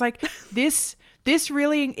 because I was like, this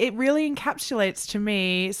really encapsulates to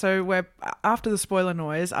me. So we're after the spoiler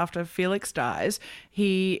noise, after Felix dies,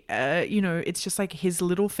 he it's just like his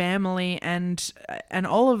little family and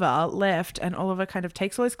Oliver left, and Oliver kind of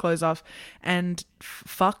takes all his clothes off and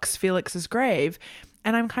fucks Felix's grave,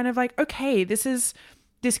 and I'm kind of like, okay, this is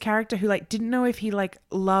this character who like didn't know if he like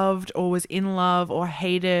loved or was in love or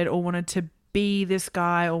hated or wanted to be this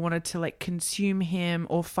guy or wanted to like consume him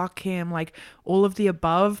or fuck him, like all of the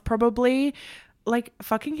above probably. Like,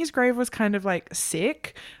 fucking his grave was kind of like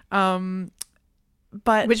sick.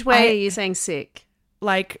 But which way are you saying sick?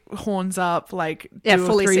 Like horns up, like Yeah, do a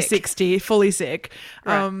fully 360, fully sick.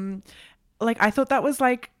 Right. Like I thought that was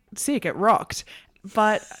like sick. It rocked.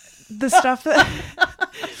 But the stuff that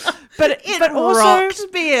but also rocked,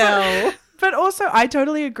 BL. But also, I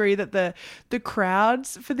totally agree that the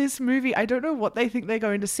crowds for this movie, I don't know what they think they're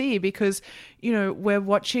going to see, because, you know, we're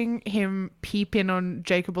watching him peep in on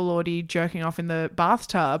Jacob Elordi jerking off in the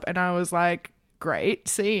bathtub, and I was like, great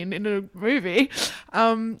scene in a movie.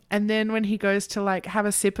 And then when he goes to like have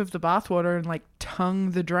a sip of the bathwater and like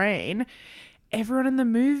tongue the drain, everyone in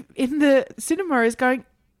the cinema is going,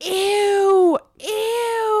 ew,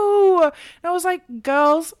 ew. And I was like,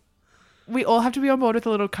 girls, we all have to be on board with a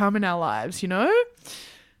little cum in our lives, you know?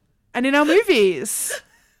 And in our movies.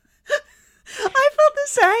 I felt the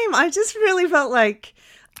same. I just really felt like,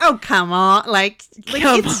 oh, come on.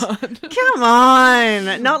 Come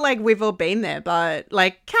on. Not like we've all been there, but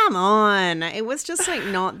like, come on. It was just like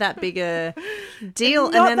not that big a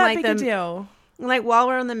deal. Not and then that like big a deal. Like while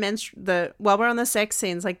we're on the sex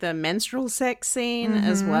scenes, like the menstrual sex scene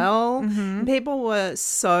as well, people were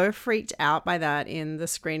so freaked out by that in the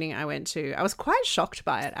screening I went to. I was quite shocked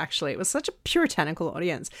by it, actually. It was such a puritanical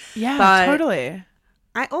audience. Yeah, but totally.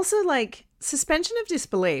 I also like suspension of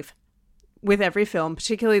disbelief with every film,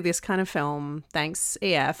 particularly this kind of film. Thanks,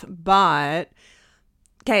 EF. But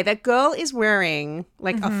okay, that girl is wearing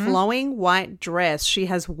like a flowing white dress. She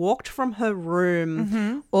has walked from her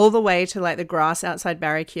room all the way to like the grass outside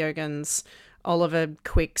Barry Keoghan's Oliver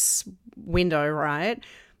Quick's window, right?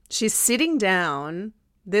 She's sitting down.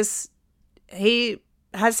 He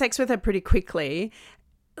has sex with her pretty quickly.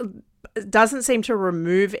 Doesn't seem to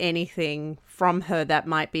remove anything from her that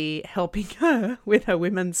might be helping her with her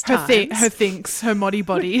women's times. Her moddy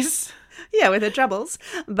bodies. Yeah, with her troubles.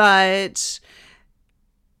 But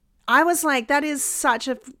I was like, that is such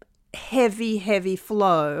a heavy, heavy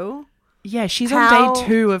flow. Yeah, she's on day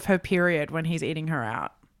 2 of her period when he's eating her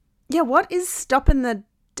out. Yeah, what is stopping the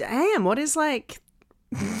dam? What is like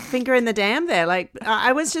finger in the dam there? Like,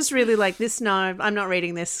 I was just really like, I'm not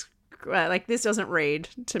reading this. Like, this doesn't read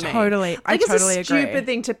to me. Totally. I totally agree. It's a stupid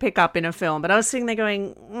thing to pick up in a film, but I was sitting there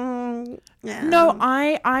going, yeah. No,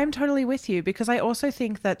 I'm totally with you, because I also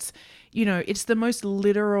think that's, you know, it's the most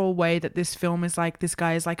literal way that this film is like, this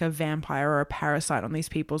guy is like a vampire or a parasite on these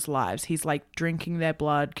people's lives. He's like drinking their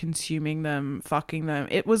blood, consuming them, fucking them.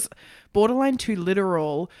 It was borderline too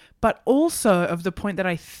literal, but also of the point that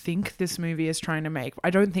I think this movie is trying to make. I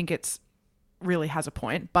don't think it's really has a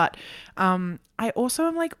point. But I also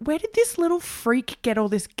am like, where did this little freak get all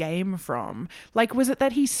this game from? Like, was it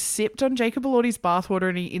that he sipped on Jacob Elordi's bathwater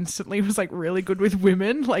and he instantly was like really good with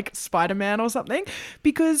women, like Spider-Man or something?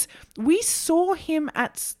 Because we saw him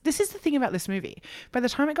this is the thing about this movie. By the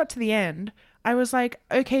time it got to the end, I was like,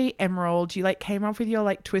 okay, Emerald, you like came up with your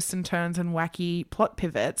like twists and turns and wacky plot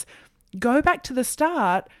pivots. Go back to the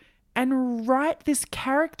start and write this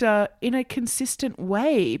character in a consistent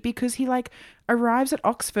way, because he like arrives at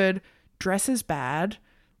Oxford, dresses bad,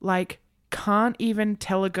 like can't even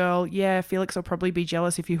tell a girl, yeah, Felix will probably be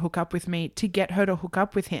jealous if you hook up with me, to get her to hook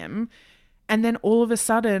up with him. And then all of a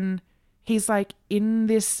sudden he's like in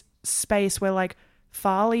this space where like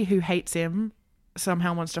Farley, who hates him,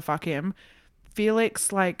 somehow wants to fuck him.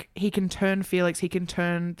 Felix, like he can turn Felix, he can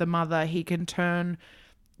turn the mother, he can turn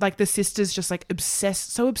like the sister's just like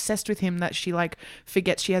so obsessed with him that she like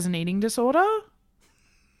forgets she has an eating disorder.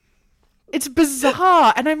 It's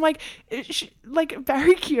bizarre. And I'm like, like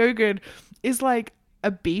Barry Keoghan is like a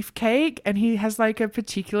beefcake, and he has like a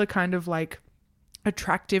particular kind of like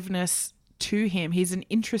attractiveness to him. He's an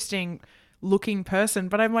interesting looking person,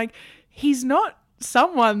 but I'm like, he's not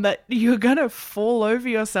someone that you're gonna fall over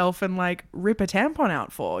yourself and like rip a tampon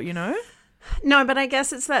out for, you know? No, but I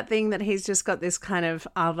guess it's that thing that he's just got this kind of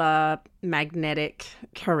other magnetic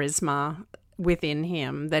charisma within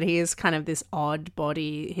him, that he is kind of this odd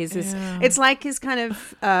body. He's this, it's like his kind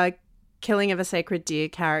of Killing of a Sacred Deer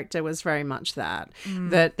character was very much that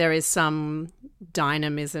there is some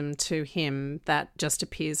dynamism to him that just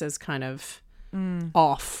appears as kind of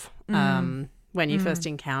off when you first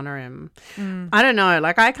encounter him. I don't know,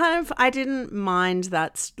 like I didn't mind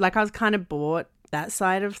that, like I was kind of bought that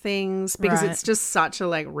side of things, because it's just such a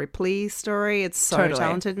like Ripley story. It's so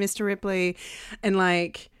talented, Mr. Ripley, and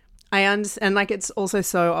like I understand, like it's also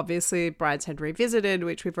so obviously Brideshead Revisited,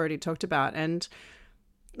 which we've already talked about, and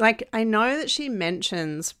like I know that she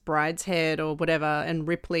mentions Brideshead or whatever and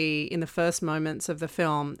Ripley in the first moments of the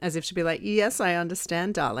film as if to be like, yes, I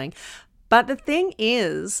understand, darling. But the thing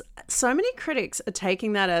is, so many critics are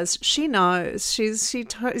taking that as she knows, she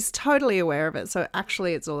is totally aware of it, so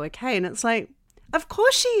actually it's all okay. And it's like, of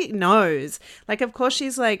course she knows. Like, of course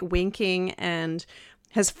she's like winking and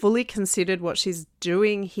has fully considered what she's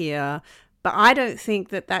doing here. But I don't think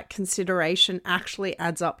that consideration actually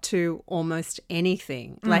adds up to almost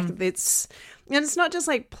anything. Like and it's not just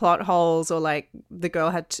like plot holes or like the girl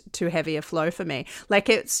had too heavy a flow for me. Like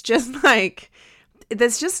it's just like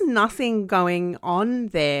there's just nothing going on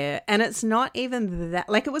there. And it's not even that,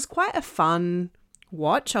 like it was quite a fun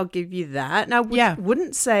watch, I'll give you that. And I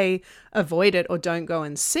wouldn't say avoid it or don't go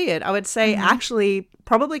and see it. I would say actually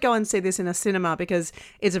probably go and see this in a cinema, because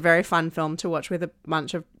it's a very fun film to watch with a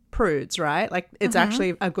bunch of prudes, right? Like it's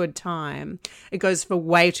actually a good time. It goes for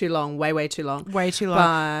way too long.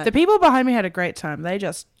 But the people behind me had a great time. They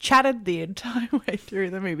just chatted the entire way through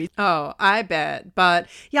the movie. Oh, I bet. But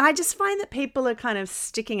yeah, I just find that people are kind of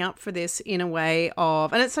sticking up for this in a way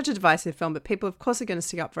of, and it's such a divisive film, but people of course are going to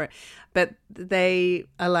stick up for it, but they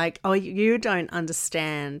are like, oh, you don't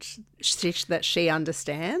understand that she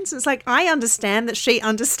understands. It's like, I understand that she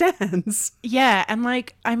understands. Yeah, and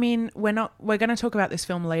like, I mean, we're going to talk about this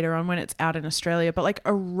film later on when it's out in Australia, but like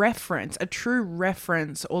a true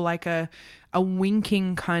reference or like a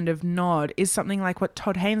winking kind of nod is something like what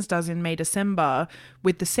Todd Haynes does in May December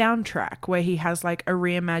with the soundtrack, where he has like a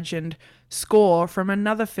reimagined score from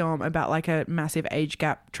another film about like a massive age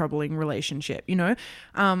gap troubling relationship, you know?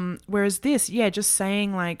 Whereas this, just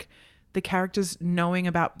saying like the characters knowing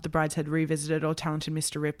about the Brideshead Revisited or Talented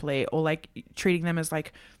Mr. Ripley, or like treating them as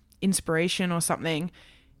like inspiration or something.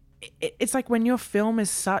 It's like when your film is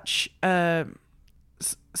so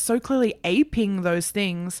clearly aping those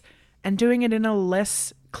things and doing it in a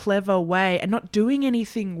less clever way and not doing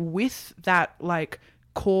anything with that like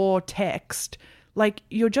core text, like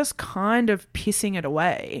you're just kind of pissing it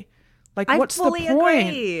away. Like, what's the point?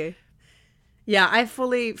 Agree. Yeah, I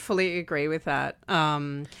fully agree with that.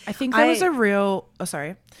 I think there was a real... Oh,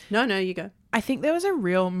 sorry. No, you go. I think there was a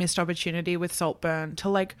real missed opportunity with Saltburn to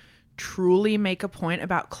like truly make a point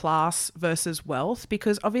about class versus wealth,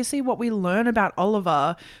 because obviously what we learn about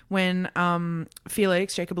Oliver when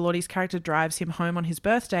Felix, Jacob Elordi's character, drives him home on his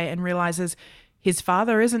birthday and realizes his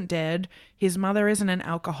father isn't dead, his mother isn't an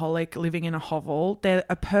alcoholic living in a hovel. They're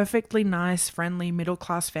a perfectly nice, friendly,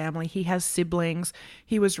 middle-class family. He has siblings.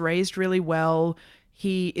 He was raised really well.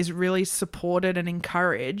 He is really supported and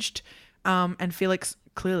encouraged. And Felix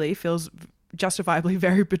clearly feels justifiably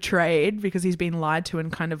very betrayed because he's been lied to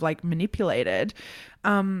and kind of like manipulated.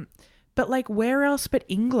 But like where else but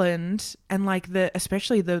England and like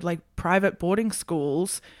especially the like private boarding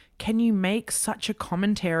schools can you make such a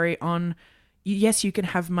commentary on, yes, you can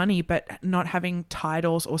have money, but not having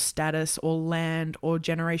titles or status or land or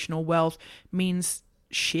generational wealth means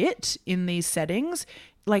shit in these settings.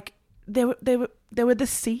 Like, there were the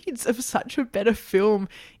seeds of such a better film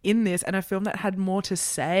in this, and a film that had more to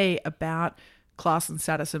say about class and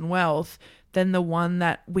status and wealth than the one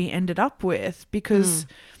that we ended up with, because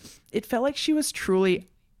it felt like she was truly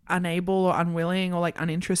unable or unwilling or like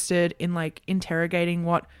uninterested in like interrogating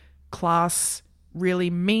what class really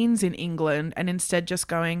means in England, and instead just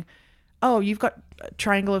going, oh, you've got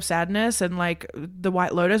Triangle of Sadness and like The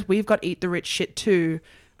White Lotus, we've got Eat the Rich shit too.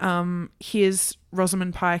 Here's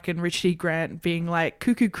Rosamund Pike and Richard E. Grant being like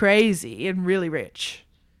cuckoo crazy and really rich.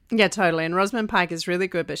 Yeah, totally. And Rosamund Pike is really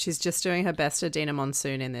good, but she's just doing her best Adina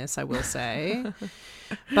Monsoon in this, I will say.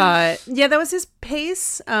 But yeah, there was this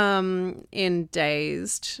piece in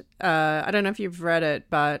Dazed. I don't know if you've read it,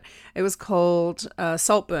 but it was called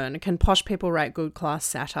Saltburn, Can Posh People Write Good Class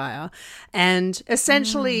Satire? And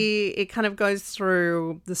essentially it kind of goes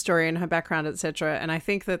through the story and her background, etc. And I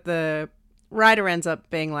think that the writer ends up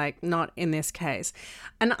being like, not in this case.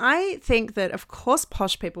 And I think that, of course,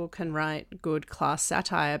 posh people can write good class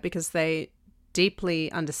satire because they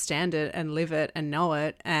deeply understand it and live it and know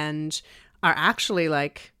it and are actually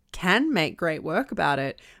like, can make great work about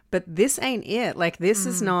it. But this ain't it. Like, this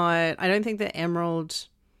is not, I don't think that Emerald,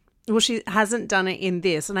 well, she hasn't done it in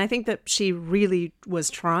this. And I think that she really was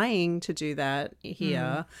trying to do that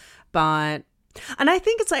here. But and I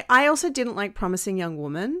think it's like, I also didn't like Promising Young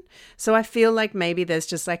Woman. So I feel like maybe there's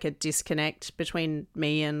just like a disconnect between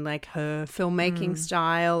me and like her filmmaking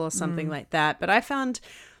style or something like that. But I found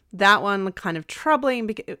that one kind of troubling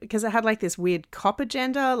because it had like this weird cop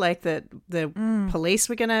agenda, like that the police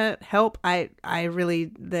were going to help. I really,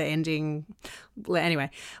 the ending,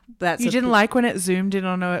 anyway. That's You didn't like when it zoomed in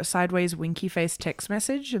on a sideways winky face text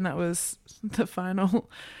message and that was the final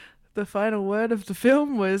word of the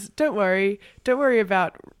film was, don't worry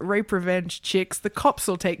about rape revenge chicks, the cops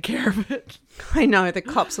will take care of it. I know, the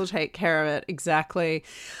cops will take care of it, exactly.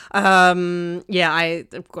 Yes.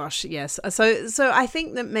 So I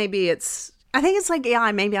think that maybe it's like, yeah,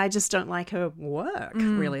 maybe I just don't like her work,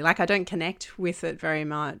 really. Like, I don't connect with it very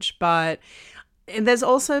much. But there's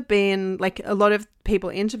also been, like, a lot of people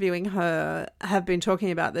interviewing her have been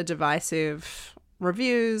talking about the divisive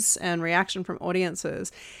reviews and reaction from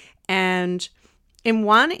audiences. And in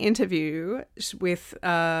one interview with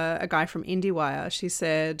a guy from IndieWire, she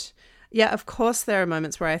said, yeah, of course there are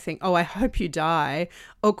moments where I think, oh, I hope you die.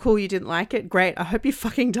 Oh, cool, you didn't like it? Great, I hope you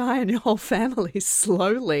fucking die and your whole family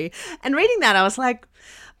slowly. And reading that, I was like,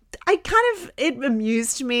 it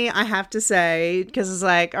amused me, I have to say, because it's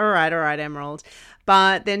like, all right, Emerald.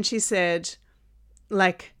 But then she said,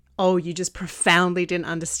 like, oh, you just profoundly didn't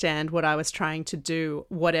understand what I was trying to do,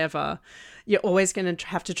 whatever. You're always going to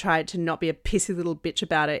have to try to not be a pissy little bitch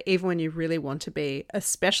about it, even when you really want to be,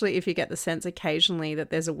 especially if you get the sense occasionally that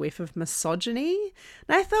there's a whiff of misogyny.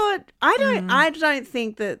 And I thought, I don't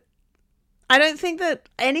think that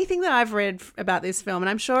anything that I've read about this film, and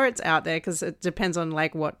I'm sure it's out there because it depends on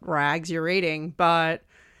like what rags you're reading, but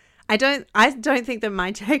I don't think that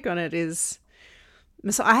my take on it is,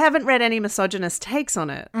 I haven't read any misogynist takes on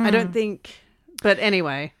it. I don't think, but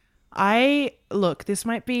anyway. This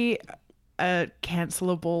might be a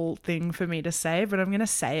cancelable thing for me to say, but I'm going to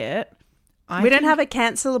say it. We don't have a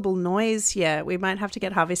cancelable noise yet. We might have to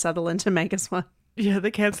get Harvey Sutherland to make us one. Yeah, the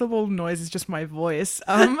cancelable noise is just my voice.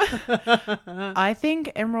 I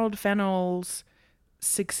think Emerald Fennell's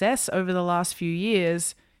success over the last few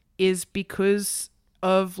years is because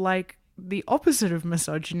of like the opposite of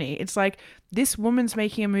misogyny. It's like, this woman's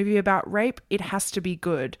making a movie about rape, it has to be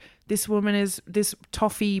good. This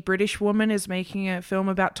toffee British woman is making a film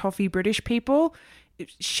about toffee British people.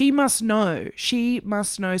 She must know,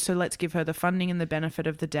 so let's give her the funding and the benefit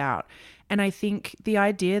of the doubt. And I think the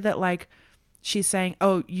idea that like she's saying,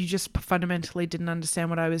 oh, you just fundamentally didn't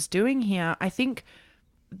understand what I was doing here, I think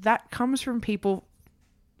that comes from people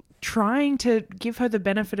trying to give her the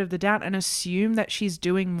benefit of the doubt and assume that she's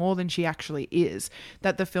doing more than she actually is,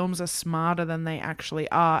 that the films are smarter than they actually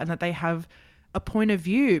are, and that they have a point of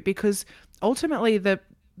view. Because ultimately the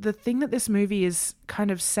thing that this movie is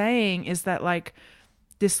kind of saying is that like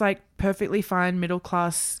this like perfectly fine middle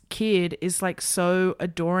class kid is like so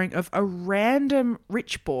adoring of a random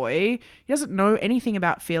rich boy. He doesn't know anything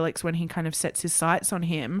about Felix when he kind of sets his sights on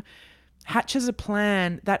him, hatches a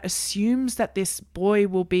plan that assumes that this boy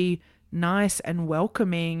will be nice and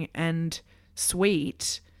welcoming and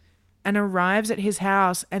sweet, and arrives at his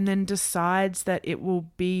house and then decides that it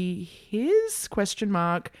will be his ?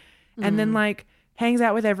 And then like hangs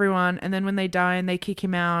out with everyone, and then when they die and they kick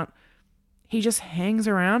him out, he just hangs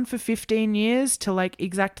around for 15 years to like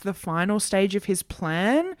exact the final stage of his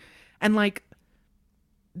plan, and like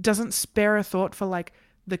doesn't spare a thought for like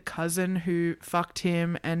the cousin who fucked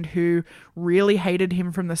him and who really hated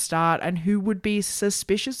him from the start and who would be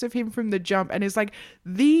suspicious of him from the jump and is like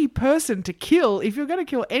the person to kill if you're going to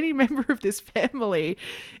kill any member of this family.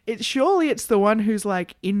 Surely it's the one who's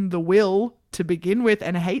like in the will to begin with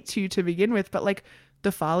and hates you to begin with, but like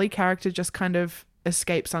the Farley character just kind of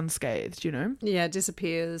escapes unscathed, you know? Yeah,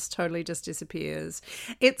 disappears, totally just disappears.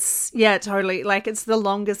 Totally. Like, it's the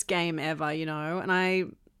longest game ever, you know? And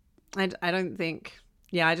I don't think...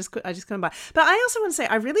 Yeah, I just couldn't buy. But I also want to say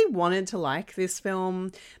I really wanted to like this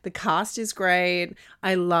film. The cast is great.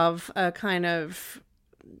 I love a kind of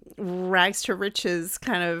rags to riches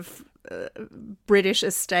kind of British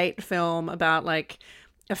estate film about like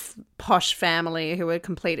a posh family who are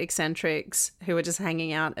complete eccentrics who are just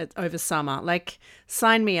hanging out over summer. Like,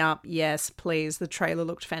 sign me up. Yes, please. The trailer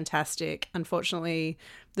looked fantastic. Unfortunately,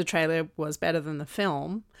 the trailer was better than the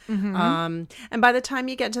film. Mm-hmm. And by the time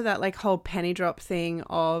you get to that like whole penny drop thing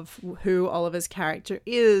of who Oliver's character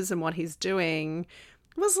is and what he's doing,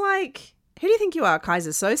 it was like, who do you think you are, Kaiser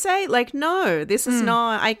Sose? Like, no, this is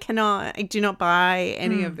not, I do not buy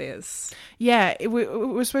any of this. Yeah,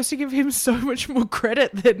 we're supposed to give him so much more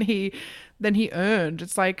credit than he earned.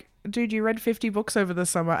 It's like, dude, you read 50 books over the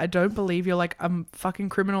summer. I don't believe you're like a fucking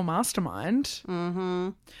criminal mastermind. Mm-hmm.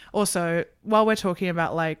 Also, while we're talking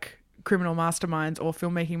about like criminal masterminds or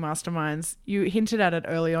filmmaking masterminds, you hinted at it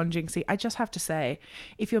early on, Jinxie. I just have to say,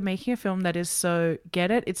 if you're making a film that is so, get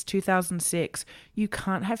it, it's 2006, you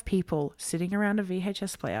can't have people sitting around a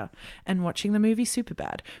VHS player and watching the movie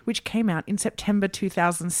Superbad, which came out in September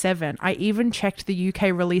 2007. I even checked the UK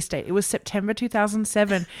release date. It was September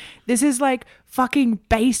 2007. This is like fucking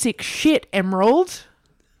basic shit, Emerald.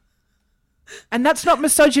 And that's not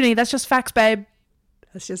misogyny. That's just facts, babe.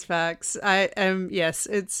 That's just facts. Yes,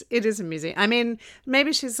 it is amusing. I mean,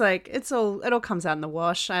 maybe she's like, it all comes out in the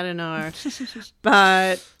wash. I don't know.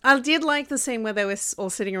 But I did like the scene where they were all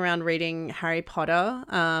sitting around reading Harry Potter,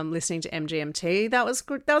 listening to MGMT. That was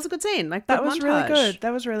good. That was a good scene. Like, that was montage. Really good.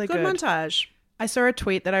 That was really good. Good montage. I saw a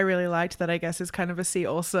tweet that I really liked that I guess is kind of a see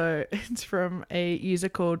also. It's from a user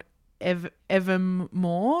called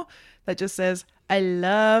Evermore that just says, I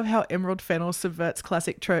love how Emerald Fennell subverts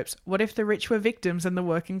classic tropes. What if the rich were victims and the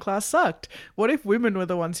working class sucked? What if women were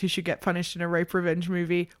the ones who should get punished in a rape revenge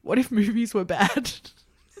movie? What if movies were bad?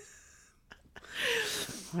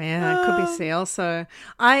 Yeah, it could be C also.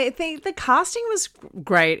 I think the casting was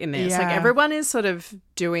great in this. Like, everyone is sort of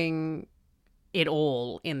doing it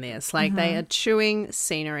all in this. Like, they are chewing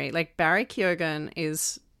scenery. Like, Barry Keoghan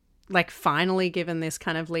is like finally given this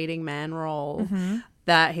kind of leading man role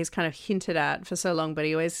that he's kind of hinted at for so long, but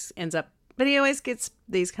he always gets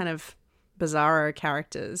these kind of bizarro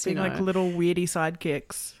characters, being like little weirdy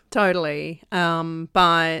sidekicks. Totally. And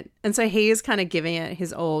so he is kind of giving it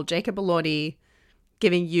his all. Jacob Elordi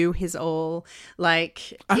giving you his all.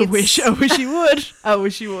 Like, I wish he would. I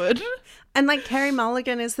wish he would. And like, Carey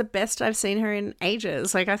Mulligan is the best I've seen her in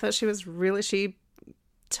ages. Like, I thought she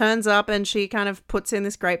turns up and she kind of puts in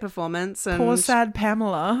this great performance. And poor sad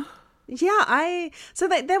Pamela. Yeah,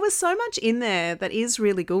 there was so much in there that is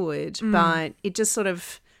really good, but it just sort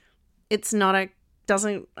of, it's not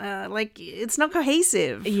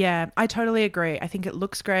cohesive. Yeah, I totally agree. I think it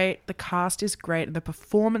looks great. The cast is great. The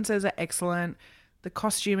performances are excellent. The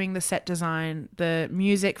costuming, the set design, the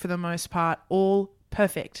music for the most part, all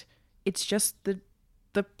perfect. It's just the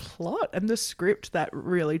plot and the script that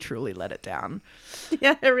really truly let it down.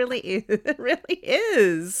 Yeah, it really is. It really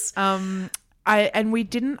is. I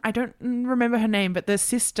don't remember her name, but the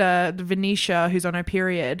sister, the Venetia, who's on her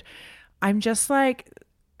period, I'm just like,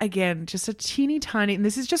 again, just a teeny tiny, and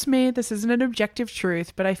this is just me, this isn't an objective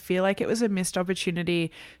truth, but I feel like it was a missed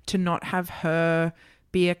opportunity to not have her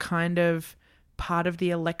be a kind of part of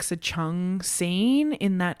the Alexa Chung scene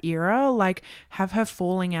in that era, like have her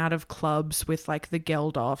falling out of clubs with like the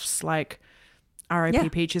Geldofs, like R.I.P.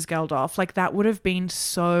 Peaches Geldof. Like, that would have been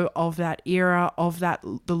so of that era, of that,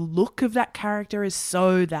 the look of that character is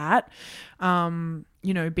so that,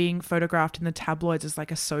 being photographed in the tabloids as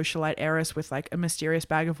like a socialite heiress with like a mysterious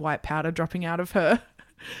bag of white powder dropping out of her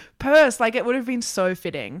purse. Like, it would have been so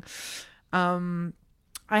fitting.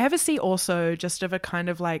 I have a see also just of a kind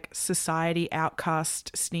of like society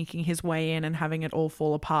outcast sneaking his way in and having it all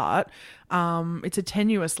fall apart. It's a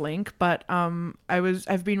tenuous link, but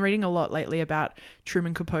I've been reading a lot lately about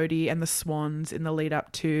Truman Capote and the Swans in the lead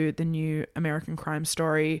up to the new American Crime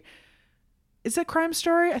Story is it Crime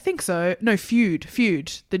Story? I think so. No, Feud,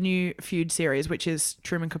 the new Feud series, which is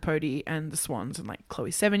Truman Capote and the Swans, and like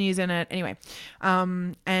Chloe Sevigny's in it. Anyway,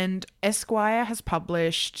 and Esquire has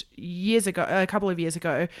published a couple of years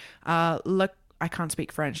ago, I can't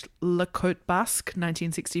speak French, Le Cote Basque,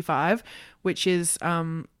 1965, which is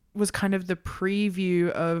was kind of the preview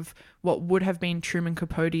of what would have been Truman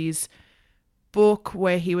Capote's book,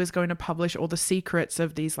 where he was going to publish all the secrets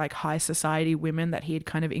of these like high society women that he had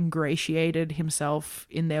kind of ingratiated himself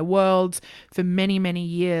in their worlds for many, many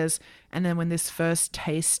years. And then when this first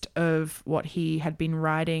taste of what he had been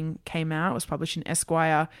writing came out, it was published in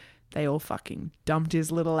Esquire, they all fucking dumped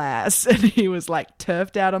his little ass, and he was like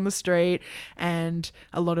turfed out on the street, and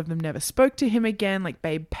a lot of them never spoke to him again, like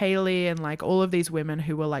Babe Paley and like all of these women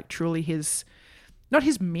who were like truly his, not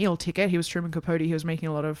his meal ticket. He was Truman Capote. He was making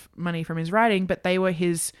a lot of money from his writing, but they were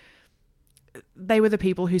the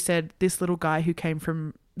people who said, this little guy who came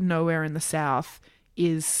from nowhere in the South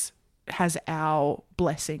has our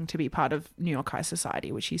blessing to be part of New York high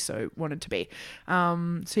society, which he so wanted to be.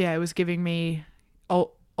 So yeah, it was giving me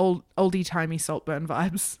oldie-timey Saltburn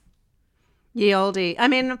vibes. Ye oldie. I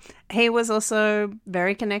mean, he was also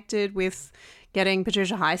very connected with getting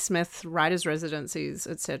Patricia Highsmith writers' residencies,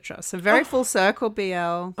 etc. So very full circle, BL.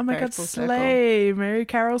 Oh my God, slay. Mary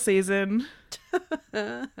Carroll season.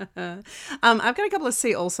 I've got a couple of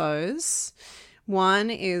see alsos. One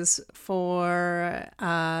is for,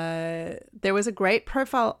 there was a great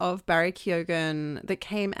profile of Barry Keoghan that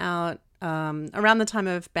came out around the time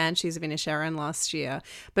of Banshees of Inisherin last year,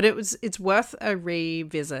 but it's worth a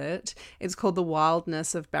revisit. It's called The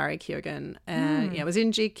Wildness of Barry Keoghan. It was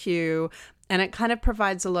in GQ, and it kind of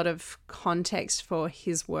provides a lot of context for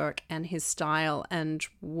his work and his style and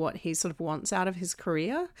what he sort of wants out of his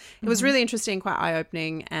career. It was really interesting, quite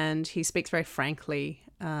eye-opening, and he speaks very frankly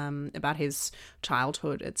about his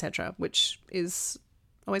childhood, etc., which is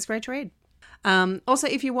always great to read. Also,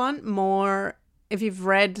 if you want more, if you've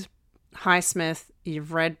read Highsmith,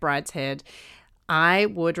 you've read Brideshead, I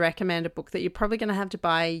would recommend a book that you're probably going to have to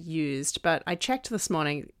buy used, but I checked this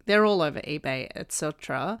morning. They're all over eBay,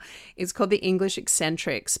 etc. It's called The English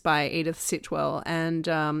Eccentrics by Edith Sitwell, and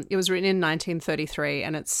it was written in 1933,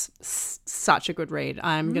 and it's such a good read.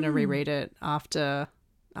 I'm going to reread it after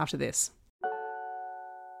this.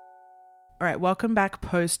 All right, welcome back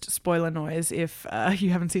post spoiler noise. If you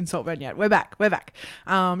haven't seen Saltburn yet, we're back.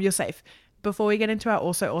 You're safe. Before we get into our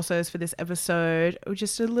alsos for this episode,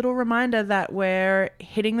 just a little reminder that we're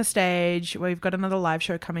hitting the stage. We've got another live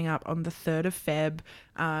show coming up on the 3rd of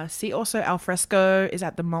Feb. See also Alfresco is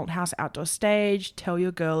at the Malthouse Outdoor Stage. Tell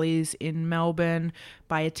your girlies in Melbourne,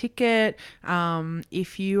 buy a ticket.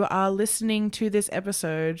 If you are listening to this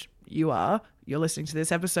episode, you're listening to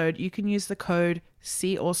this episode, you can use the code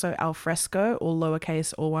See Also Alfresco, all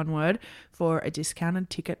lowercase, all one word, for a discounted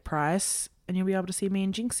ticket price, and you'll be able to see me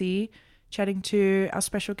and Jinxie chatting to our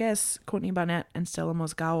special guests, Courtney Barnett and Stella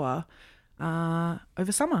Mozgawa,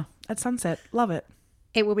 over summer at Sunset. Love it.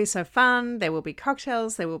 It will be so fun. There will be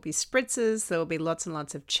cocktails, there will be spritzes, there will be lots and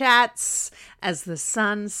lots of chats as the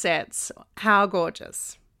sun sets. How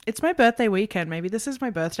gorgeous. It's my birthday weekend. Maybe this is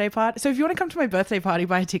my birthday party. So if you want to come to my birthday party,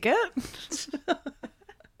 buy a ticket.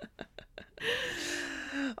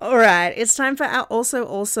 All right, it's time for our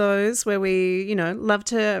alsos, where we, love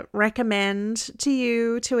to recommend to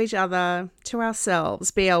you, to each other, to ourselves.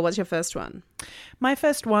 BL, what's your first one? My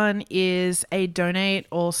first one is a donate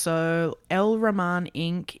also. El Rahman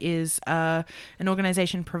Inc. is an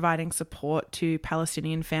organization providing support to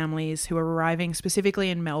Palestinian families who are arriving specifically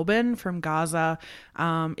in Melbourne from Gaza.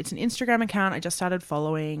 It's an Instagram account I just started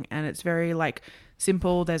following, and it's very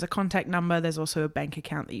simple. There's a contact number. There's also a bank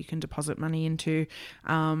account that you can deposit money into.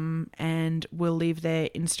 And we'll leave their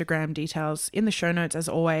Instagram details in the show notes as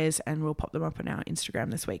always, and we'll pop them up on our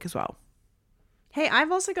Instagram this week as well. Hey,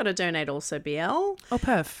 I've also got a donate also, BL. Oh,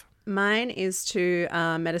 perf. Mine is to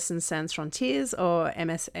Médecins Sans Frontières, or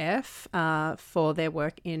MSF, for their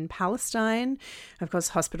work in Palestine. Of course,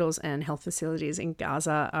 hospitals and health facilities in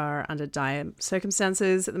Gaza are under dire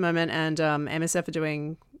circumstances at the moment, and MSF are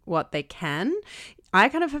doing what they can. I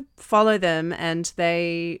kind of follow them, and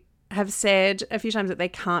they have said a few times that they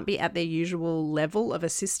can't be at their usual level of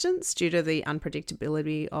assistance due to the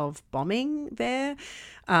unpredictability of bombing there.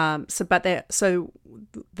 So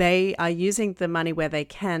they are using the money where they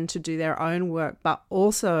can to do their own work, but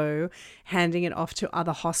also handing it off to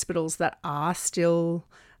other hospitals that are still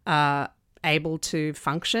able to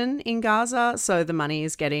function in Gaza. So the money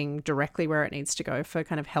is getting directly where it needs to go for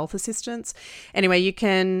kind of health assistance. Anyway, you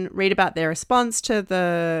can read about their response to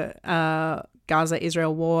the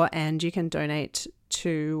Gaza-Israel war, and you can donate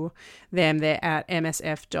to them. They're at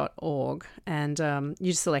msf.org, and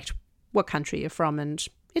you select what country you're from, and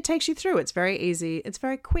it takes you through. It's very easy. It's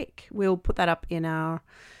very quick. We'll put that up in our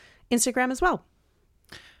Instagram as well.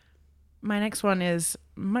 My next one is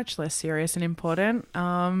much less serious and important.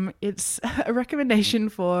 It's a recommendation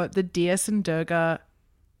for the Dias and Durga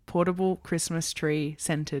portable Christmas tree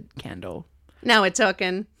scented candle. Now we're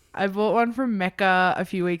talking. I bought one from Mecca a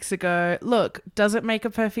few weeks ago. Look, does it make a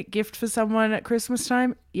perfect gift for someone at Christmas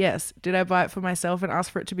time? Yes. Did I buy it for myself and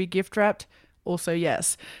ask for it to be gift wrapped? Also,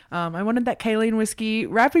 yes. I wanted that Kaleen whiskey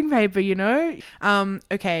wrapping paper, you know?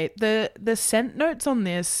 Okay, the scent notes on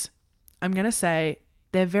this, I'm going to say,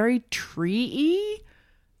 they're very tree-y,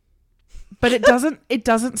 but it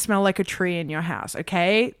doesn't smell like a tree in your house,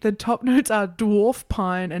 okay? The top notes are dwarf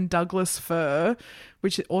pine and Douglas fir,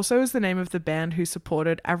 which also is the name of the band who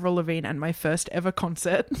supported Avril Lavigne and my first ever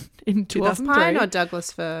concert in 2003. Dwarf pine or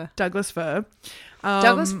Douglas fir? Douglas fir.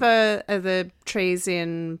 Douglas fir are the trees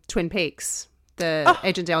in Twin Peaks that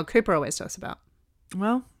Agent Dale Cooper always talks about.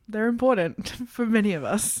 Well, they're important for many of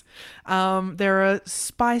us. There are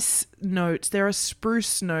spice notes, there are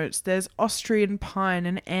spruce notes, there's Austrian pine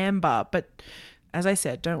and amber. But as I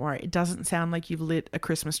said, don't worry, it doesn't sound like you've lit a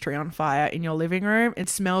Christmas tree on fire in your living room. It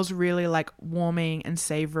smells really like warming and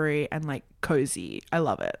savory and like cozy. I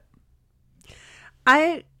love it.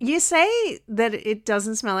 You say that it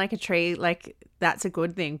doesn't smell like a tree, like that's a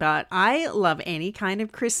good thing, but I love any kind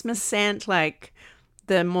of Christmas scent. Like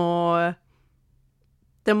the more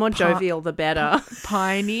jovial, the better.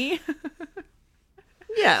 Piney.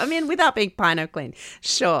 Yeah, I mean, without being pino clean.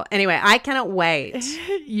 Sure. Anyway, I cannot wait.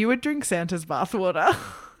 You would drink Santa's bathwater.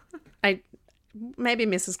 Maybe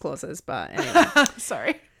Mrs. Claus's, but anyway.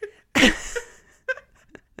 Sorry.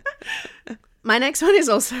 My next one is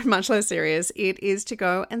also much less serious. It is to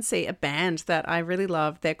go and see a band that I really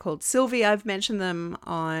love. They're called Sylvie. I've mentioned them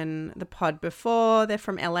on the pod before. They're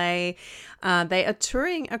from LA. They are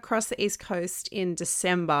touring across the East Coast in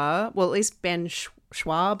December. Well, at least Ben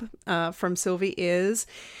Schwab from Sylvie is.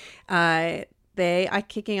 They are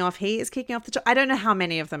kicking off. He is kicking off the tour. I don't know how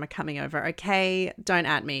many of them are coming over. Okay, don't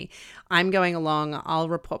at me. I'm going along. I'll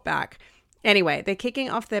report back. Anyway, they're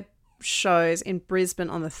kicking off their shows in Brisbane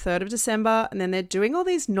on the 3rd of December, and then they're doing all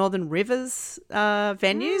these Northern Rivers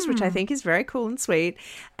venues, which I think is very cool and sweet.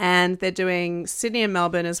 And they're doing Sydney and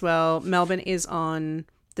Melbourne as well. Melbourne is on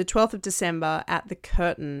the 12th of December at the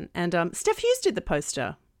Curtin, and Steph Hughes did the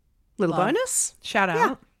poster. Little bonus. Shout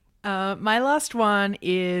out. Yeah. My last one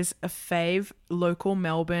is a fave local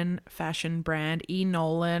Melbourne fashion brand, E.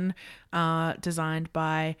 Nolan, designed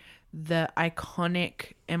by the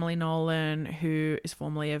iconic Emily Nolan, who is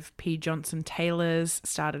formerly of P. Johnson Taylors,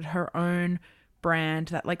 started her own brand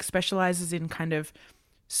that like specializes in kind of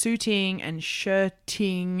suiting and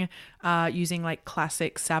shirting, using like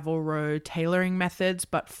classic Savile Row tailoring methods,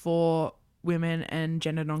 but for women and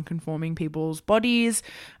gender non-conforming people's bodies.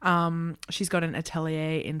 She's got an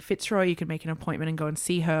atelier in Fitzroy. You can make an appointment and go and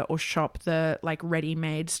see her or shop the like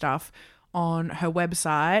ready-made stuff on her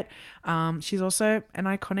website. She's also an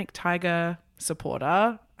iconic Tiger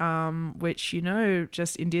supporter, which, you know,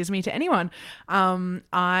 just endears me to anyone.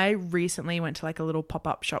 I recently went to like a little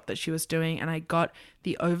pop-up shop that she was doing, and I got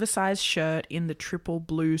the oversized shirt in the triple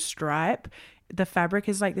blue stripe. The fabric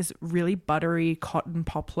is like this really buttery cotton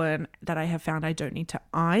poplin that I have found I don't need to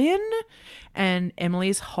iron. And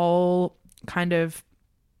Emily's whole kind of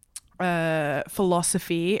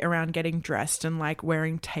philosophy around getting dressed and like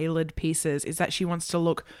wearing tailored pieces is that she wants to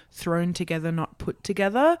look thrown together, not put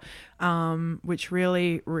together, which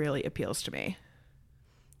really, really appeals to me.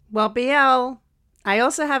 Well, BL, I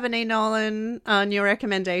also have an E. Nolan on your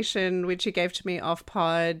recommendation, which you gave to me off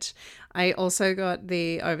pod. I also got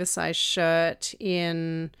the oversized shirt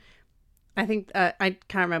in, I think, I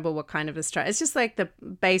can't remember what kind of a stripe. It's just like the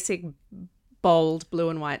basic bold blue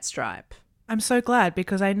and white stripe. I'm so glad,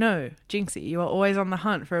 because I know, Jinxie, you are always on the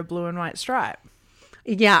hunt for a blue and white stripe.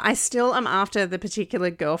 Yeah, I still am after the particular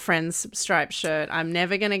girlfriend's striped shirt. I'm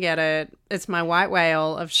never going to get it. It's my white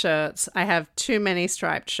whale of shirts. I have too many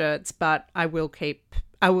striped shirts, but I will keep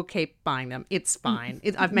buying them. It's fine.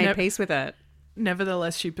 I've made peace with it.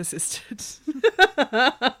 Nevertheless, she persisted.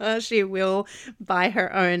 She will buy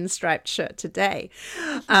her own striped shirt today.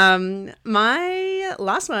 My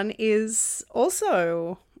last one is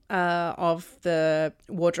also of the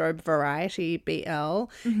wardrobe variety, BL.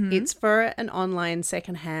 Mm-hmm. It's for an online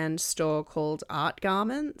secondhand store called Art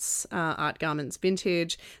Garments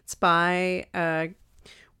Vintage. It's by a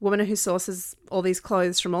woman who sources all these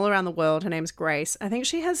clothes from all around the world. Her name's Grace. I think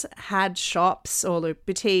she has had shops or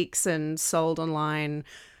boutiques and sold online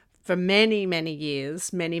for many, many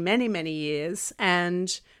years, many years.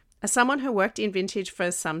 And as someone who worked in vintage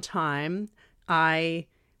for some time, I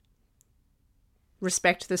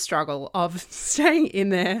respect the struggle of staying in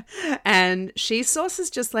there. And she sources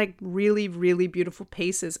just like really, really beautiful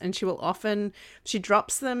pieces. And she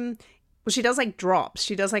drops them. Well, she does like drops.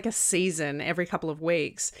 She does like a season every couple of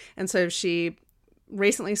weeks. And so she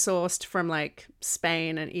recently sourced from like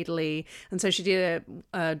Spain and Italy, and so she did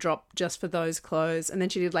a drop just for those clothes, and then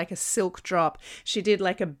she did like a silk drop. She did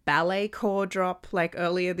like a ballet core drop like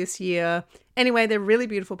earlier this year. Anyway, they're really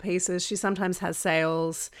beautiful pieces. She sometimes has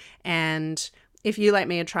sales, and if you like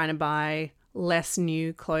me are trying to buy less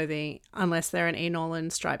new clothing, unless they're an E. Nolan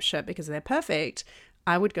striped shirt because they're perfect,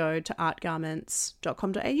 I would go to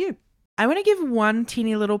artgarments.com.au. I want to give one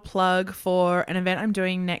teeny little plug for an event I'm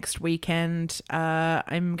doing next weekend.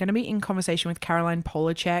 I'm going to be in conversation with Caroline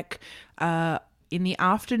Polachek in the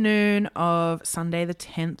afternoon of Sunday, the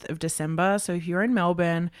 10th of December. So if you're in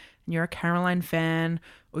Melbourne and you're a Caroline fan,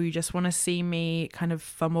 or you just want to see me kind of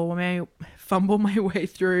fumble my way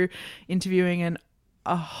through interviewing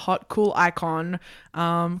a hot, cool icon,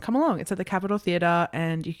 come along. It's at the Capitol Theatre,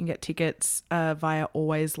 and you can get tickets via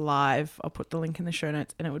Always Live. I'll put the link in the show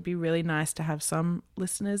notes, and it would be really nice to have some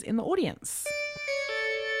listeners in the audience.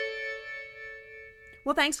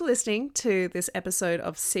 Well, thanks for listening to this episode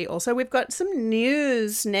of See Also. We've got some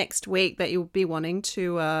news next week that you'll be wanting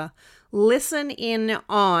to listen in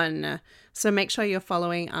on. So make sure you're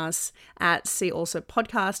following us at See Also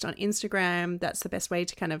Podcast on Instagram. That's the best way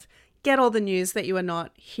to kind of get all the news that you are not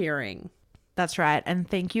hearing. That's right. And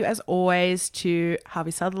thank you as always to Harvey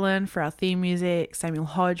Sutherland for our theme music, Samuel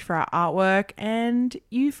Hodge for our artwork, and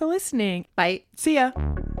you for listening. Bye. See ya.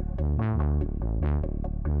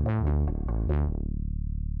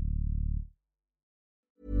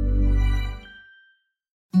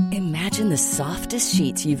 Imagine the softest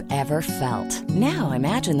sheets you've ever felt. Now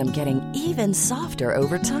imagine them getting even softer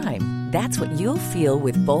over time. That's what you'll feel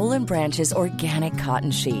with Boll & Branch's organic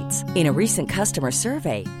cotton sheets. In a recent customer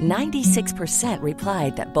survey, 96%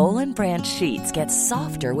 replied that Boll & Branch sheets get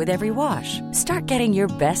softer with every wash. Start getting your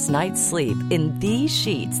best night's sleep in these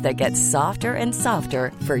sheets that get softer and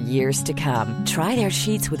softer for years to come. Try their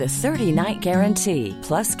sheets with a 30-night guarantee.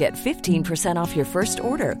 Plus, get 15% off your first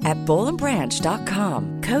order at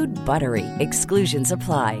bollandbranch.com. Code BUTTERY. Exclusions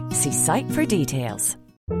apply. See site for details.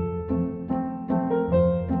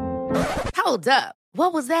 Hold up.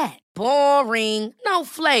 What was that? Boring. No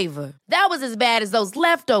flavor. That was as bad as those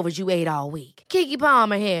leftovers you ate all week. Keke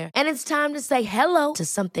Palmer here, and it's time to say hello to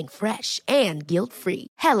something fresh and guilt-free.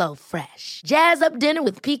 Hello Fresh. Jazz up dinner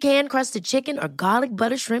with pecan-crusted chicken or garlic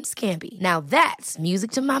butter shrimp scampi. Now that's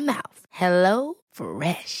music to my mouth. Hello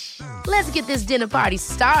Fresh. Let's get this dinner party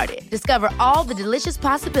started. Discover all the delicious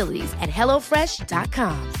possibilities at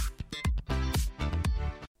hellofresh.com.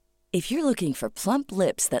 If you're looking for plump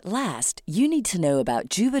lips that last, you need to know about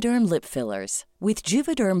Juvederm lip fillers. With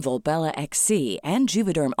Juvederm Volbella XC and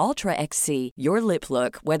Juvederm Ultra XC, your lip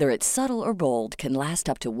look, whether it's subtle or bold, can last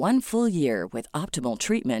up to 1 full year with optimal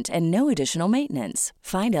treatment and no additional maintenance.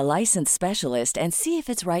 Find a licensed specialist and see if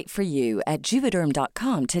it's right for you at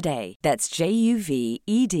Juvederm.com today. That's JUVEDERM.com.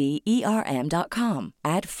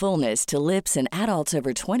 Add fullness to lips in adults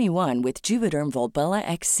over 21 with Juvederm Volbella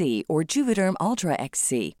XC or Juvederm Ultra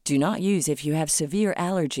XC. Do not use if you have severe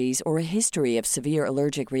allergies or a history of severe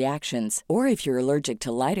allergic reactions, or if you're allergic to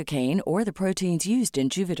lidocaine or the proteins used in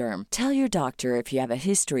Juvederm. Tell your doctor if you have a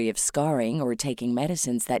history of scarring or taking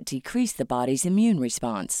medicines that decrease the body's immune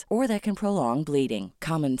response or that can prolong bleeding.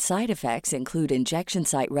 Common side effects include injection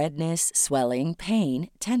site redness, swelling, pain,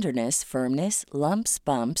 tenderness, firmness, lumps,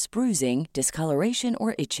 bumps, bruising, discoloration,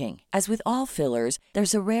 or itching. As with all fillers,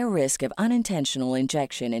 there's a rare risk of unintentional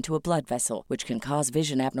injection into a blood vessel, which can cause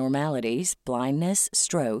vision abnormalities, blindness,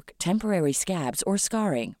 stroke, temporary scabs, or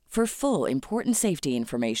scarring. For full, important safety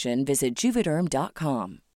information, visit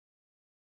Juvederm.com.